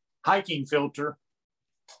hiking filter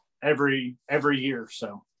every year.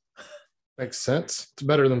 So makes sense. It's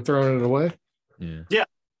better than throwing it away. Yeah.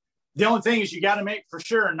 The only thing is you got to make for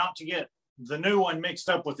sure not to get the new one mixed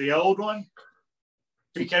up with the old one,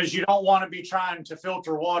 because you don't want to be trying to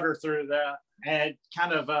filter water through that, and it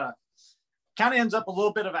kind of ends up a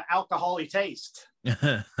little bit of an alcohol-y taste.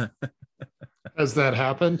 Has that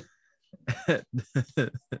happened?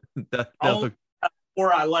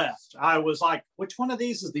 Before I left, I was like, which one of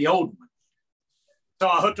these is the old one? So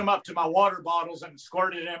I hooked them up to my water bottles and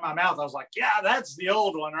squirted it in my mouth. I was like, yeah, that's the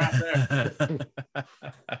old one right there.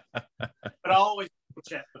 But I always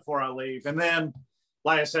check before I leave. And then,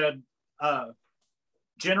 like I said,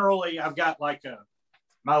 generally I've got like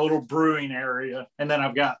my little brewing area. And then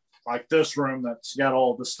I've got like this room that's got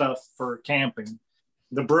all the stuff for camping.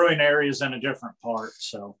 The brewing area is in a different part.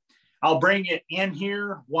 So I'll bring it in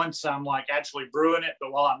here once I'm like actually brewing it.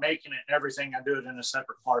 But while I'm making it and everything, I do it in a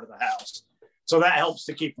separate part of the house. So that helps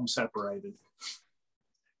to keep them separated.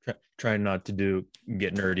 Try not to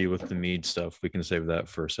get nerdy with the mead stuff. We can save that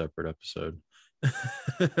for a separate episode.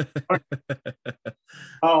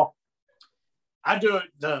 Oh, I do it.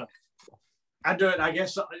 I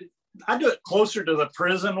guess I do it closer to the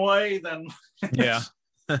prison way than yeah.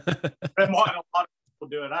 than what a lot of people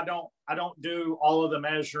do it. I don't do all of the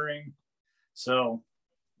measuring. So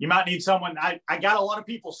you might need someone. I got a lot of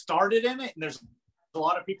people started in it, and there's a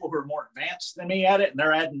lot of people who are more advanced than me at it, and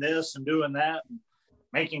they're adding this and doing that and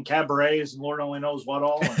making cabarets and Lord only knows what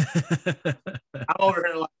all. I'm over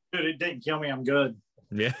here like, dude, it didn't kill me. I'm good.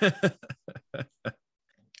 Yeah.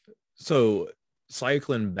 So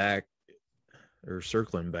circling back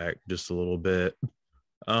just a little bit,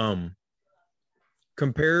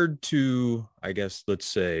 Compared to, I guess, let's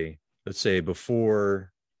say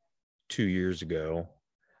before 2 years ago,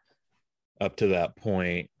 up to that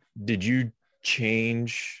point, did you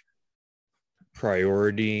change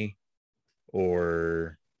priority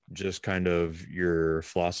or just kind of your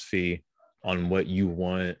philosophy on what you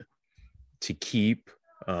want to keep?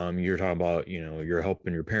 You're talking about, you're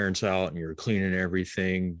helping your parents out and you're cleaning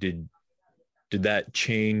everything. Did that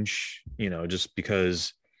change, just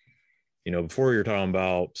because, before you're talking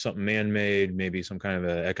about something man-made, maybe some kind of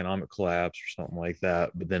an economic collapse or something like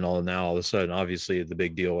that. But then all of a sudden, obviously the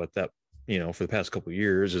big deal at that, for the past couple of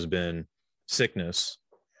years has been sickness.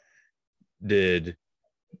 Did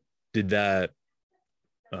that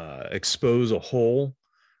expose a hole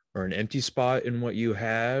or an empty spot in what you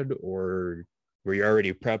had, or were you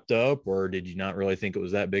already prepped up, or did you not really think it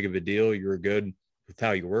was that big of a deal? You were good with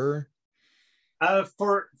how you were?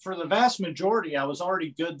 For the vast majority, I was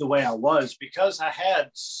already good the way I was, because I had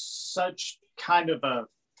such kind of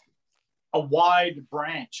a wide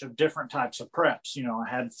branch of different types of preps. I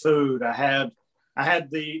had food, I had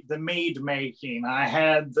the mead making, I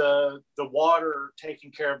had the water taken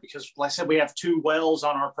care of, because like I said, we have 2 wells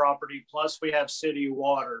on our property, plus we have city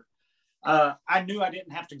water. I knew I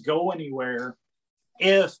didn't have to go anywhere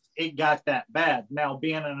if it got that bad. Now,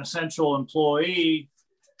 being an essential employee,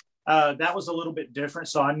 that was a little bit different.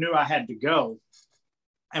 So I knew I had to go.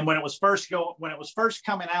 And when it was first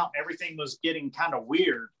coming out, and everything was getting kind of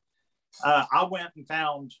weird, I went and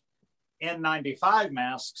found N95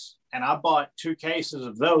 masks, and I bought 2 cases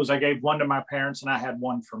of those. I gave one to my parents, and I had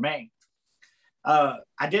one for me. I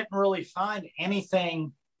didn't really find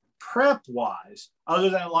anything prep wise, other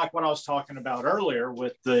than like what I was talking about earlier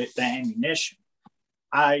with the ammunition.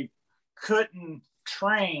 I couldn't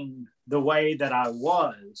train the way that I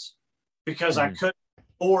was, because I couldn't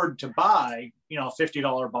afford to buy, a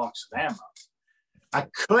 $50 box of ammo. I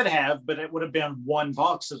could have, but it would have been 1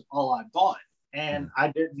 box is all I bought. And I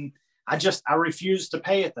didn't, I refused to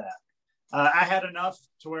pay at that. I had enough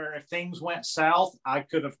to where if things went south, I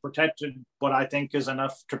could have protected what I think is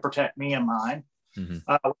enough to protect me and mine,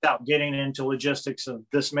 without getting into logistics of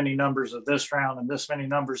this many numbers of this round and this many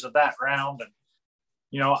numbers of that round. And,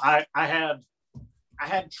 I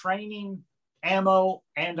had training ammo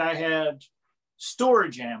and I had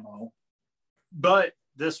storage ammo, but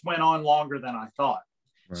this went on longer than I thought.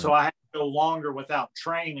 Right. So I had to go longer without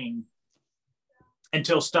training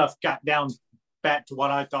until stuff got down back to what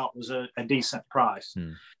I thought was a decent price.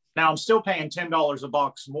 Now I'm still paying $10 a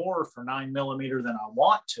box more for 9mm than I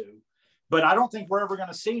want to, but I don't think we're ever going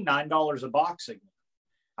to see $9 a box again.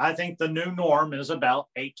 I think the new norm is about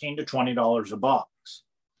 $18 to $20 a box.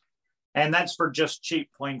 And that's for just cheap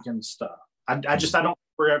Lincoln stuff. I don't think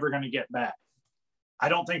we're ever going to get back. I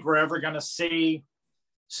don't think we're ever going to see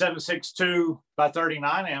 7.62 by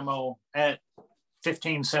 39 ammo at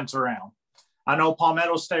 15 cents a round. I know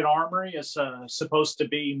Palmetto State Armory is supposed to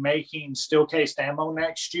be making steel cased ammo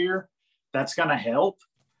next year. That's going to help,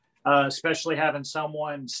 especially having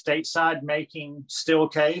someone stateside making steel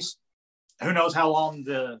cased. Who knows how long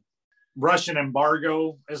the Russian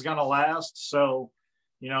embargo is going to last. So,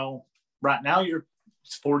 right now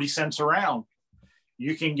it's 40 cents a round.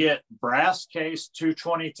 You can get brass case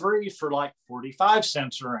 223 for like 45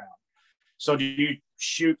 cents a round. So do you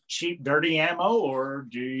shoot cheap, dirty ammo, or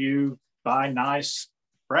do you buy nice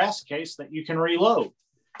brass case that you can reload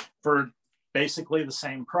for basically the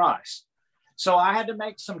same price? So I had to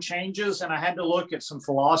make some changes, and I had to look at some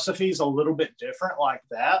philosophies a little bit different like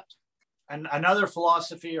that. And another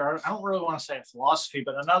philosophy, or I don't really want to say a philosophy,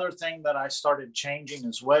 but another thing that I started changing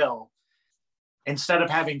as well, instead of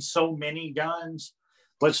having so many guns,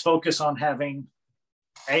 let's focus on having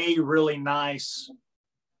a really nice,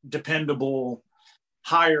 dependable,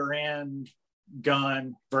 higher end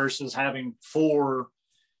gun versus having 4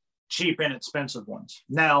 cheap, inexpensive ones.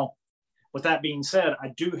 Now, with that being said, I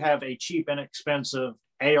do have a cheap, inexpensive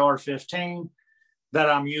AR-15 that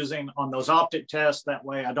I'm using on those optic tests. That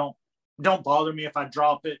way I don't bother me if I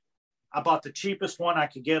drop it. I bought the cheapest one I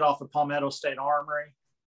could get off of Palmetto State Armory.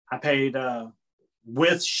 I paid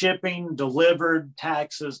with shipping, delivered,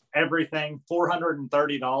 taxes, everything,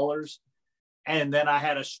 $430. And then I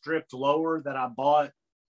had a stripped lower that I bought,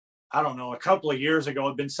 I don't know, a couple of years ago.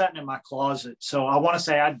 It'd been sitting in my closet. So I want to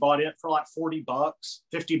say I'd bought it for like $40,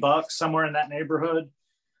 $50, somewhere in that neighborhood.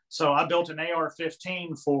 So I built an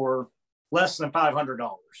AR-15 for less than $500.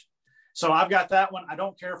 So I've got that one. I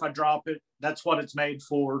don't care if I drop it. That's what it's made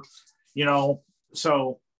for,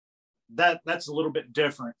 so that's a little bit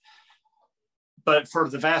different. But for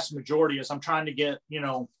the vast majority, as I'm trying to get,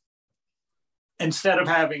 instead of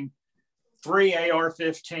having 3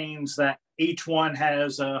 AR-15s that each one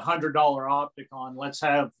has $100 optic on. Let's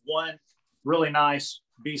have one really nice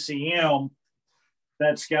BCM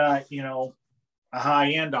that's got, a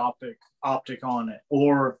high-end optic on it,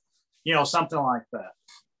 or, something like that.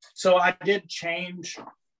 So I did change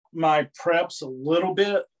my preps a little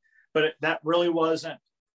bit, but that really wasn't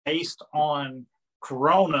based on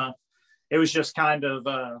Corona. It was just kind of,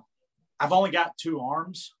 I've only got 2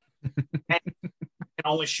 arms. And I can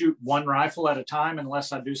only shoot one rifle at a time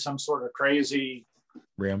unless I do some sort of crazy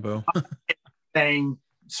Rambo thing,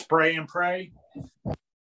 spray and pray.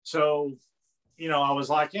 So, I was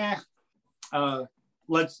like,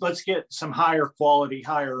 let's get some higher quality,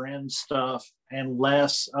 higher end stuff and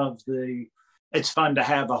less of it's fun to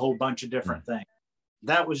have a whole bunch of different things.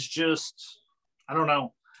 That was just, I don't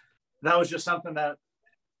know. That was just something that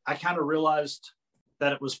I kind of realized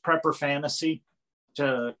that it was prepper fantasy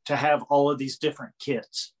to have all of these different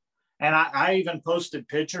kits. And I even posted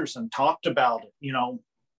pictures and talked about it,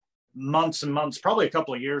 months and months, probably a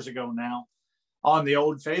couple of years ago now, on the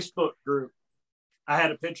old Facebook group. I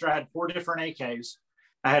had a picture. I had 4 different AKs.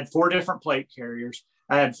 I had 4 different plate carriers.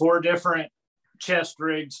 I had 4 different chest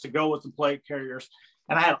rigs to go with the plate carriers.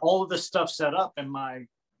 And I had all of this stuff set up. And my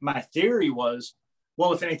theory was,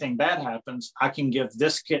 well, if anything bad happens, I can give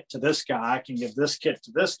this kit to this guy. I can give this kit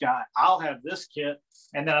to this guy. I'll have this kit.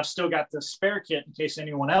 And then I've still got this spare kit in case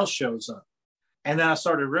anyone else shows up. And then I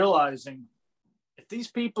started realizing, if these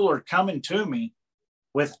people are coming to me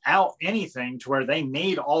without anything to where they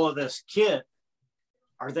need all of this kit,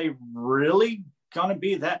 are they really going to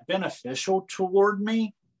be that beneficial toward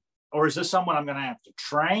me? Or is this someone I'm going to have to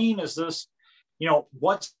train? Is this,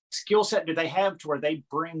 what skill set do they have to where they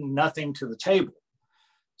bring nothing to the table?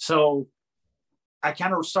 So I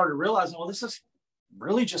kind of started realizing, well, this is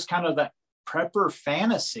really just kind of that prepper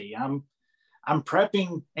fantasy. I'm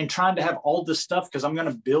prepping and trying to have all this stuff because I'm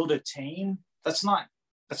going to build a team. That's not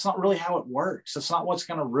really how it works. That's not what's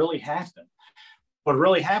going to really happen. What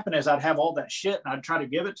really happened is I'd have all that shit and I'd try to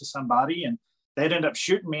give it to somebody and they'd end up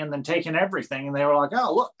shooting me and then taking everything. And they were like,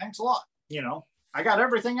 oh, look, thanks a lot. I got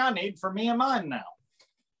everything I need for me and mine now.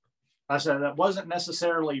 I said, that wasn't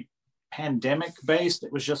necessarily pandemic based.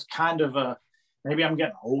 It was just kind of maybe I'm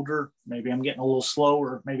getting older. Maybe I'm getting a little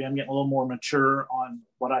slower. Maybe I'm getting a little more mature on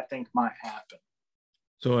what I think might happen.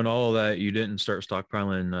 So in all of that, you didn't start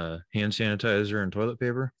stockpiling hand sanitizer and toilet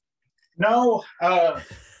paper? No.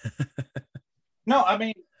 No, I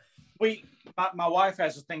mean, my wife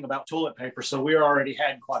has a thing about toilet paper, so we already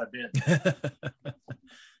had quite a bit.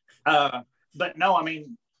 But no, I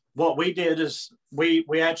mean, what we did is we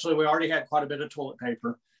already had quite a bit of toilet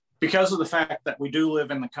paper because of the fact that we do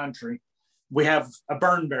live in the country. We have a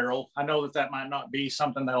burn barrel. I know that might not be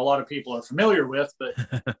something that a lot of people are familiar with, but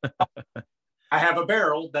I have a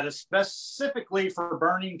barrel that is specifically for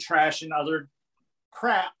burning trash and other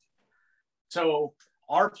crap. So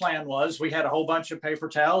our plan was we had a whole bunch of paper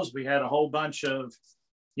towels. We had a whole bunch of,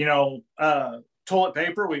 toilet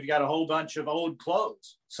paper. We've got a whole bunch of old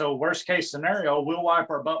clothes. So worst case scenario, we'll wipe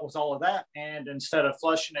our butt with all of that. And instead of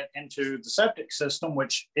flushing it into the septic system,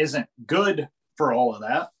 which isn't good for all of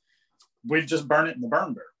that, we'd just burn it in the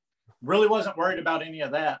burn barrel. Really wasn't worried about any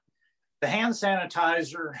of that. The hand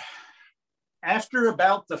sanitizer, after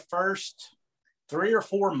about the first 3 or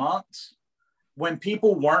 4 months, when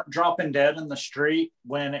people weren't dropping dead in the street,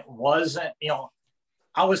 when it wasn't,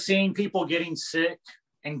 I was seeing people getting sick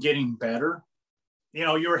and getting better.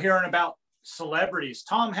 You were hearing about celebrities.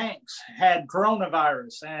 Tom Hanks had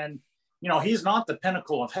coronavirus and, he's not the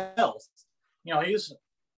pinnacle of health. He's an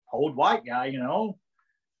old white guy,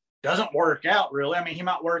 doesn't work out really. I mean, he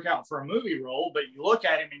might work out for a movie role, but you look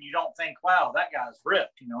at him and you don't think, wow, that guy's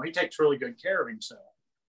ripped. He takes really good care of himself.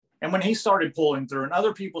 And when he started pulling through and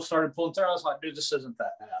other people started pulling through, I was like, dude, this isn't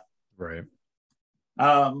that bad. Right.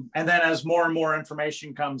 And then as more and more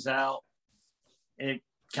information comes out, it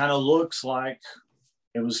kind of looks like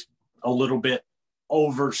it was a little bit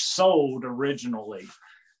oversold originally.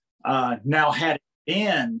 Now, had it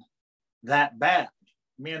been that bad,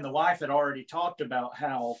 me and the wife had already talked about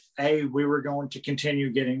how, we were going to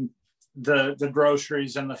continue getting the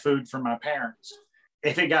groceries and the food from my parents.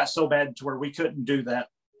 If it got so bad to where we couldn't do that,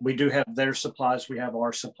 we do have their supplies, we have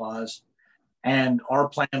our supplies. And our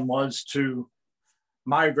plan was to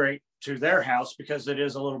migrate to their house because it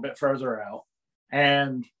is a little bit further out.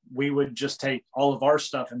 And we would just take all of our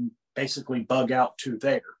stuff and basically bug out to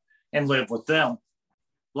there and live with them.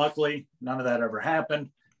 Luckily, none of that ever happened,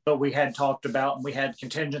 but we had talked about and we had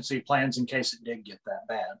contingency plans in case it did get that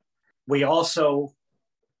bad. We do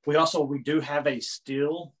have a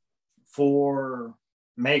still for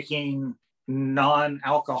making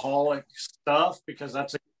non-alcoholic stuff because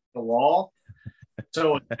that's against the law.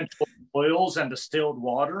 So essential oils and distilled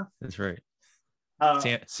water. That's right.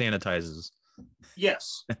 Sanitizes.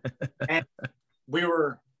 Yes. And we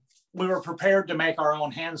were prepared to make our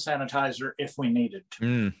own hand sanitizer if we needed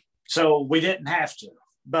to. So we didn't have to,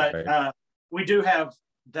 but we do have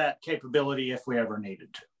that capability if we ever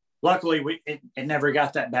needed to. Luckily, it never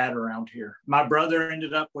got that bad around here. My brother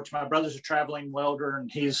my brother's a traveling welder,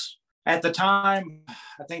 and he's, at the time,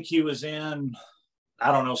 I think he was in,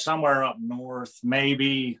 I don't know, somewhere up north,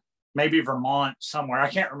 maybe Vermont, somewhere. I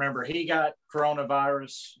can't remember. He got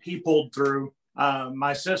coronavirus. He pulled through.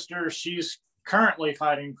 My sister, she's currently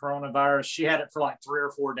fighting coronavirus. She had it for like 3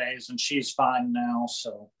 or 4 days, and she's fine now.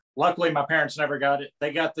 So luckily, my parents never got it.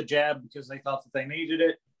 They got the jab because they thought that they needed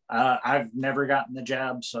it. I've never gotten the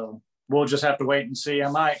jab, so we'll just have to wait and see. I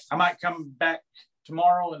might come back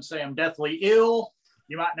tomorrow and say I'm deathly ill.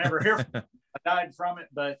 You might never hear from me. I died from it,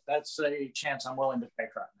 but that's a chance I'm willing to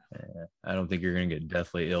take right now. I don't think you're going to get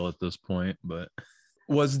deathly ill at this point, but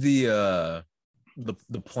was the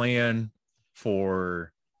plan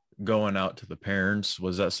for going out to the parents,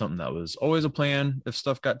 was that something that was always a plan if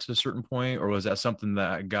stuff got to a certain point, or was that something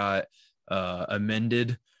that got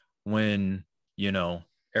amended when,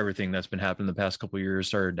 everything that's been happening the past couple of years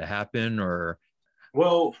started to happen? Or,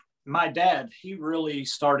 well, my dad, he really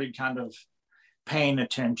started kind of paying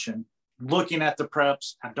attention, looking at the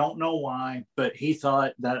preps. I don't know why, but he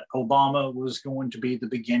thought that Obama was going to be the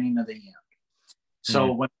beginning of the end.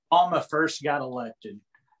 So when Obama first got elected,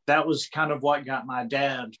 that was kind of what got my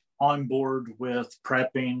dad on board with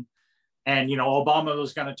prepping. And, Obama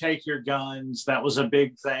was going to take your guns. That was a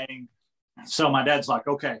big thing. So my dad's like,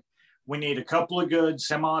 okay, we need a couple of good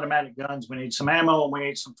semi-automatic guns. We need some ammo and we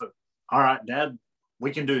need some food. All right, Dad, we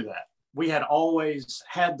can do that. We had always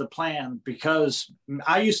had the plan because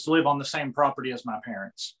I used to live on the same property as my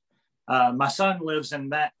parents. My son lives in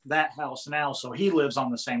that house now, so he lives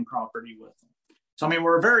on the same property with them. So,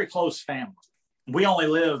 we're a very close family. We only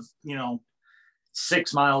live,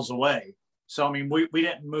 6 miles away. So, we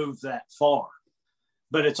didn't move that far.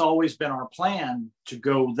 But it's always been our plan to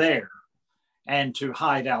go there and to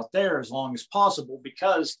hide out there as long as possible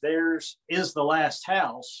because theirs is the last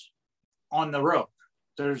house on the road.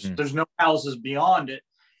 There's no houses beyond it.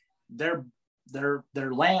 Their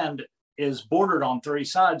land is bordered on 3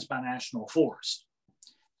 sides by national forest.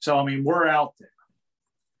 So, we're out there.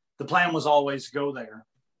 The plan was always go there.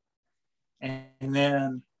 And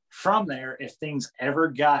then from there, if things ever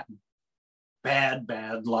got bad,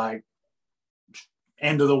 like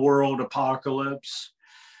end of the world apocalypse,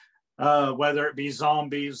 whether it be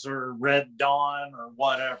zombies or Red Dawn or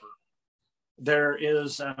whatever, there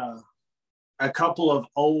is a couple of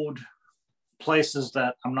old places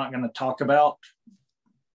that I'm not going to talk about.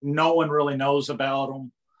 No one really knows about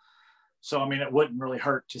them. So, it wouldn't really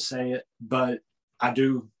hurt to say it, but I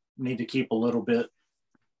do need to keep a little bit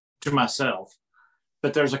to myself.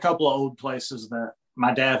 But there's a couple of old places that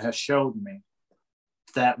my dad has showed me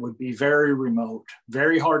that would be very remote,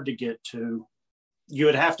 very hard to get to. You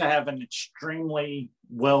would have to have an extremely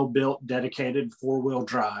well-built, dedicated 4-wheel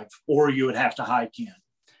drive, or you would have to hike in.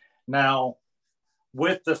 Now,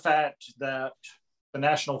 with the fact that the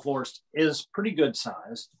National Forest is pretty good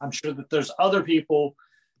sized, I'm sure that there's other people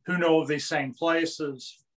who know of these same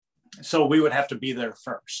places. So we would have to be there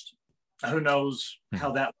first. Who knows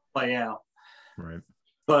how that will play out. Right.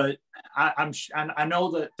 But I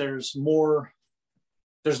know that there's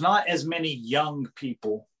not as many young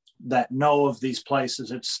people that know of these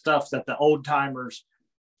places. It's stuff that the old timers,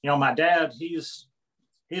 my dad, he's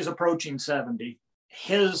approaching 70.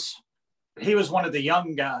 He was one of the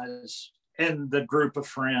young guys in the group of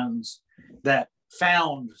friends that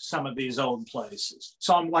found some of these old places.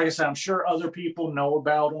 So like I said, I'm sure other people know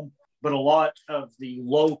about them, but a lot of the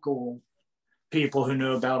local people who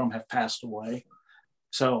knew about them have passed away.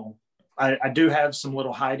 So I do have some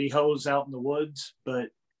little hidey hoes out in the woods, but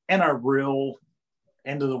in a real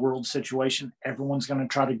end of the world situation, everyone's going to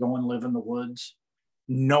try to go and live in the woods.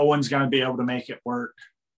 No one's going to be able to make it work,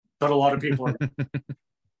 but a lot of people are.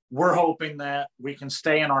 We're hoping that we can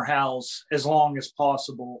stay in our house as long as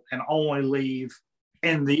possible and only leave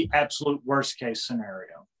in the absolute worst case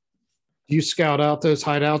scenario. Do you scout out those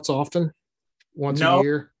hideouts often? Once a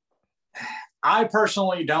year? I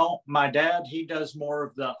personally don't. My dad, he does more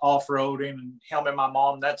of the off-roading, and him and my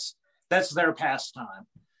mom, that's their pastime.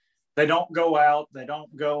 They don't go out. They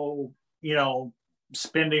don't go,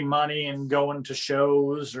 spending money and going to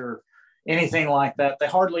shows or anything like that. They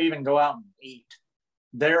hardly even go out and eat.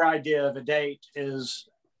 Their idea of a date is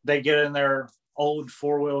they get in their old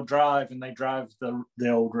 4-wheel drive and they drive the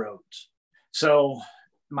old roads. So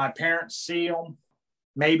my parents see them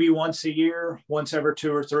maybe once a year, once every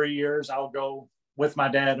 2 or 3 years. I'll go with my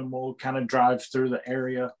dad and we'll kind of drive through the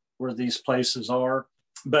area where these places are.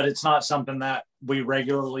 But it's not something that we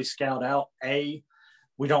regularly scout out.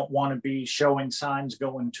 We don't want to be showing signs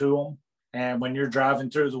going to them. And when you're driving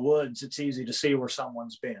through the woods, it's easy to see where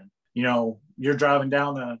someone's been. You know, you're driving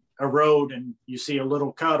down a road and you see a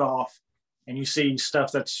little cutoff and you see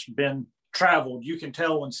stuff that's been traveled. You can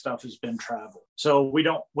tell when stuff has been traveled. So we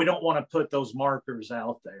don't want to put those markers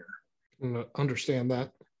out there. Understand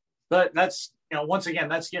that. But that's, you know, once again,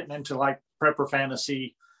 that's getting into like prepper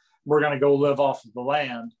fantasy. We're going to go live off of the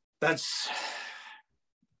land.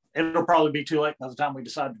 It'll probably be too late by the time we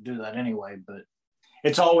decide to do that anyway. But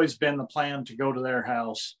it's always been the plan to go to their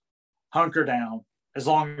house, hunker down as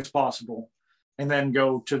long as possible, and then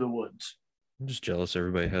go to the woods. I'm just jealous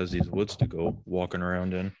everybody has these woods to go walking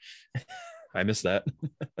around in. I miss that.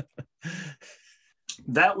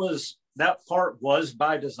 That part was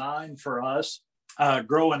by design for us.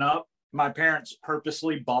 Growing up, my parents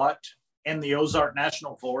purposely bought in the Ozark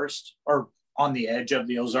National Forest, or on the edge of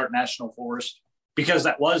the Ozark National Forest, because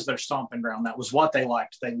that was their stomping ground. That was what they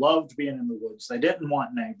liked. They loved being in the woods. They didn't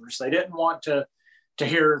want neighbors. They didn't want to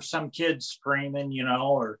hear some kids screaming, you know,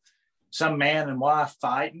 or some man and wife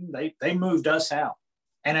fighting. They moved us out.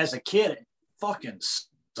 And as a kid, it fucking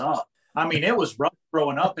sucked. I mean, it was rough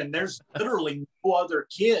growing up, and there's literally no other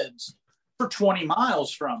kids for 20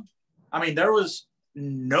 miles from. I mean, there was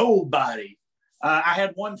nobody. I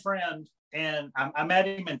had one friend, and I met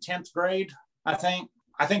him in 10th grade, I think.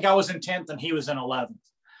 I think I was in 10th and he was in 11th.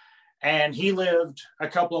 And he lived a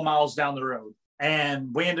couple of miles down the road,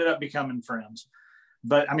 and we ended up becoming friends.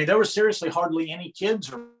 But I mean, there was seriously hardly any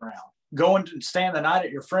kids around. Going to staying the night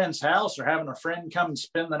at your friend's house or having a friend come and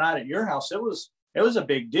spend the night at your house, it was a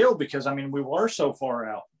big deal because, I mean, we were so far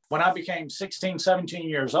out. When I became 16, 17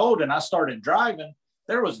 years old and I started driving,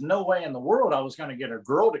 there was no way in the world I was going to get a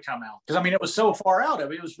girl to come out. Because, I mean, it was so far out. I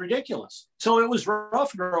mean, it was ridiculous. So it was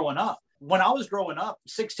rough growing up. When I was growing up,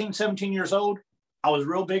 16, 17 years old, I was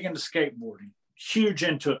real big into skateboarding, huge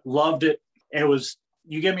into it, loved it. It was,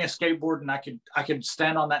 you give me a skateboard and I could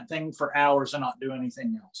stand on that thing for hours and not do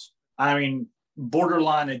anything else. I mean,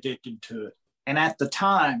 borderline addicted to it. And at the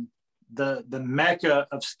time, the mecca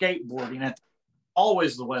of skateboarding,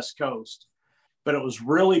 always the West Coast, but it was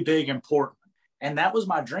really big in Portland. And that was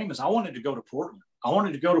my dream, is I wanted to go to Portland. I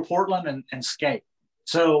wanted to go to Portland and skate.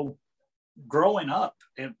 So growing up,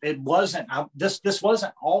 it wasn't, this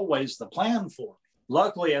wasn't always the plan for me.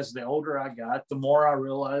 Luckily, as the older I got, the more I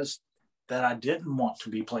realized that I didn't want to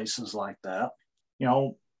be places like that. You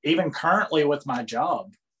know, even currently with my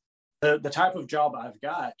job, the type of job I've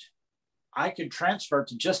got, I could transfer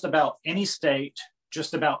to just about any state,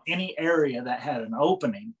 just about any area that had an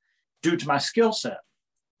opening due to my skill set.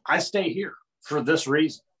 I stay here for this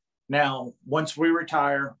reason. Now, once we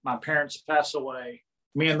retire, my parents pass away,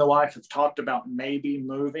 me and the wife have talked about maybe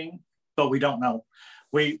moving, but we don't know.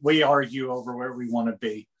 We argue over where we want to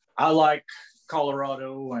be. I like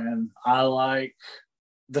Colorado and I like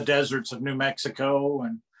the deserts of New Mexico,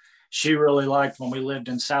 and she really liked when we lived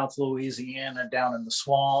in South Louisiana down in the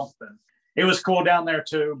swamp, and it was cool down there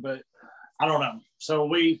too, but I don't know. So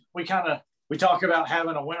we talk about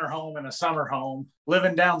having a winter home and a summer home,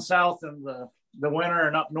 living down south in the winter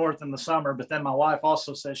and up north in the summer. But then my wife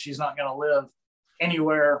also says she's not going to live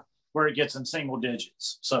anywhere where it gets in single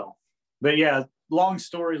digits. So, but yeah, long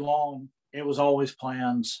story long, it was always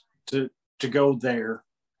plans to go there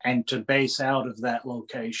and to base out of that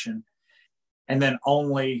location. And then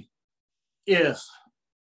only if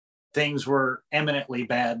things were eminently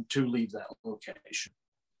bad to leave that location.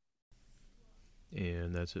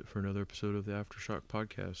 And that's it for another episode of the Aftershock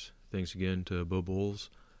Podcast. Thanks again to Bo Bowles.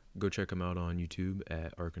 Go check him out on YouTube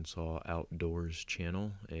at Arkansas Outdoors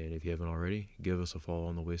Channel. And if you haven't already, give us a follow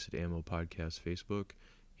on the Wasted Ammo Podcast Facebook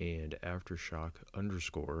and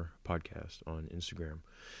Aftershock_podcast on Instagram.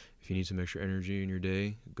 If you need some extra energy in your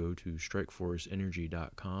day, go to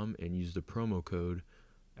strikeforceenergy.com and use the promo code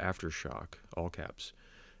Aftershock, all caps,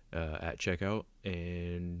 at checkout,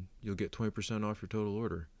 and you'll get 20% off your total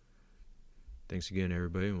order. Thanks again,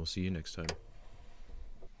 everybody, and we'll see you next time.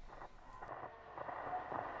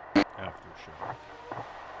 Aftershock.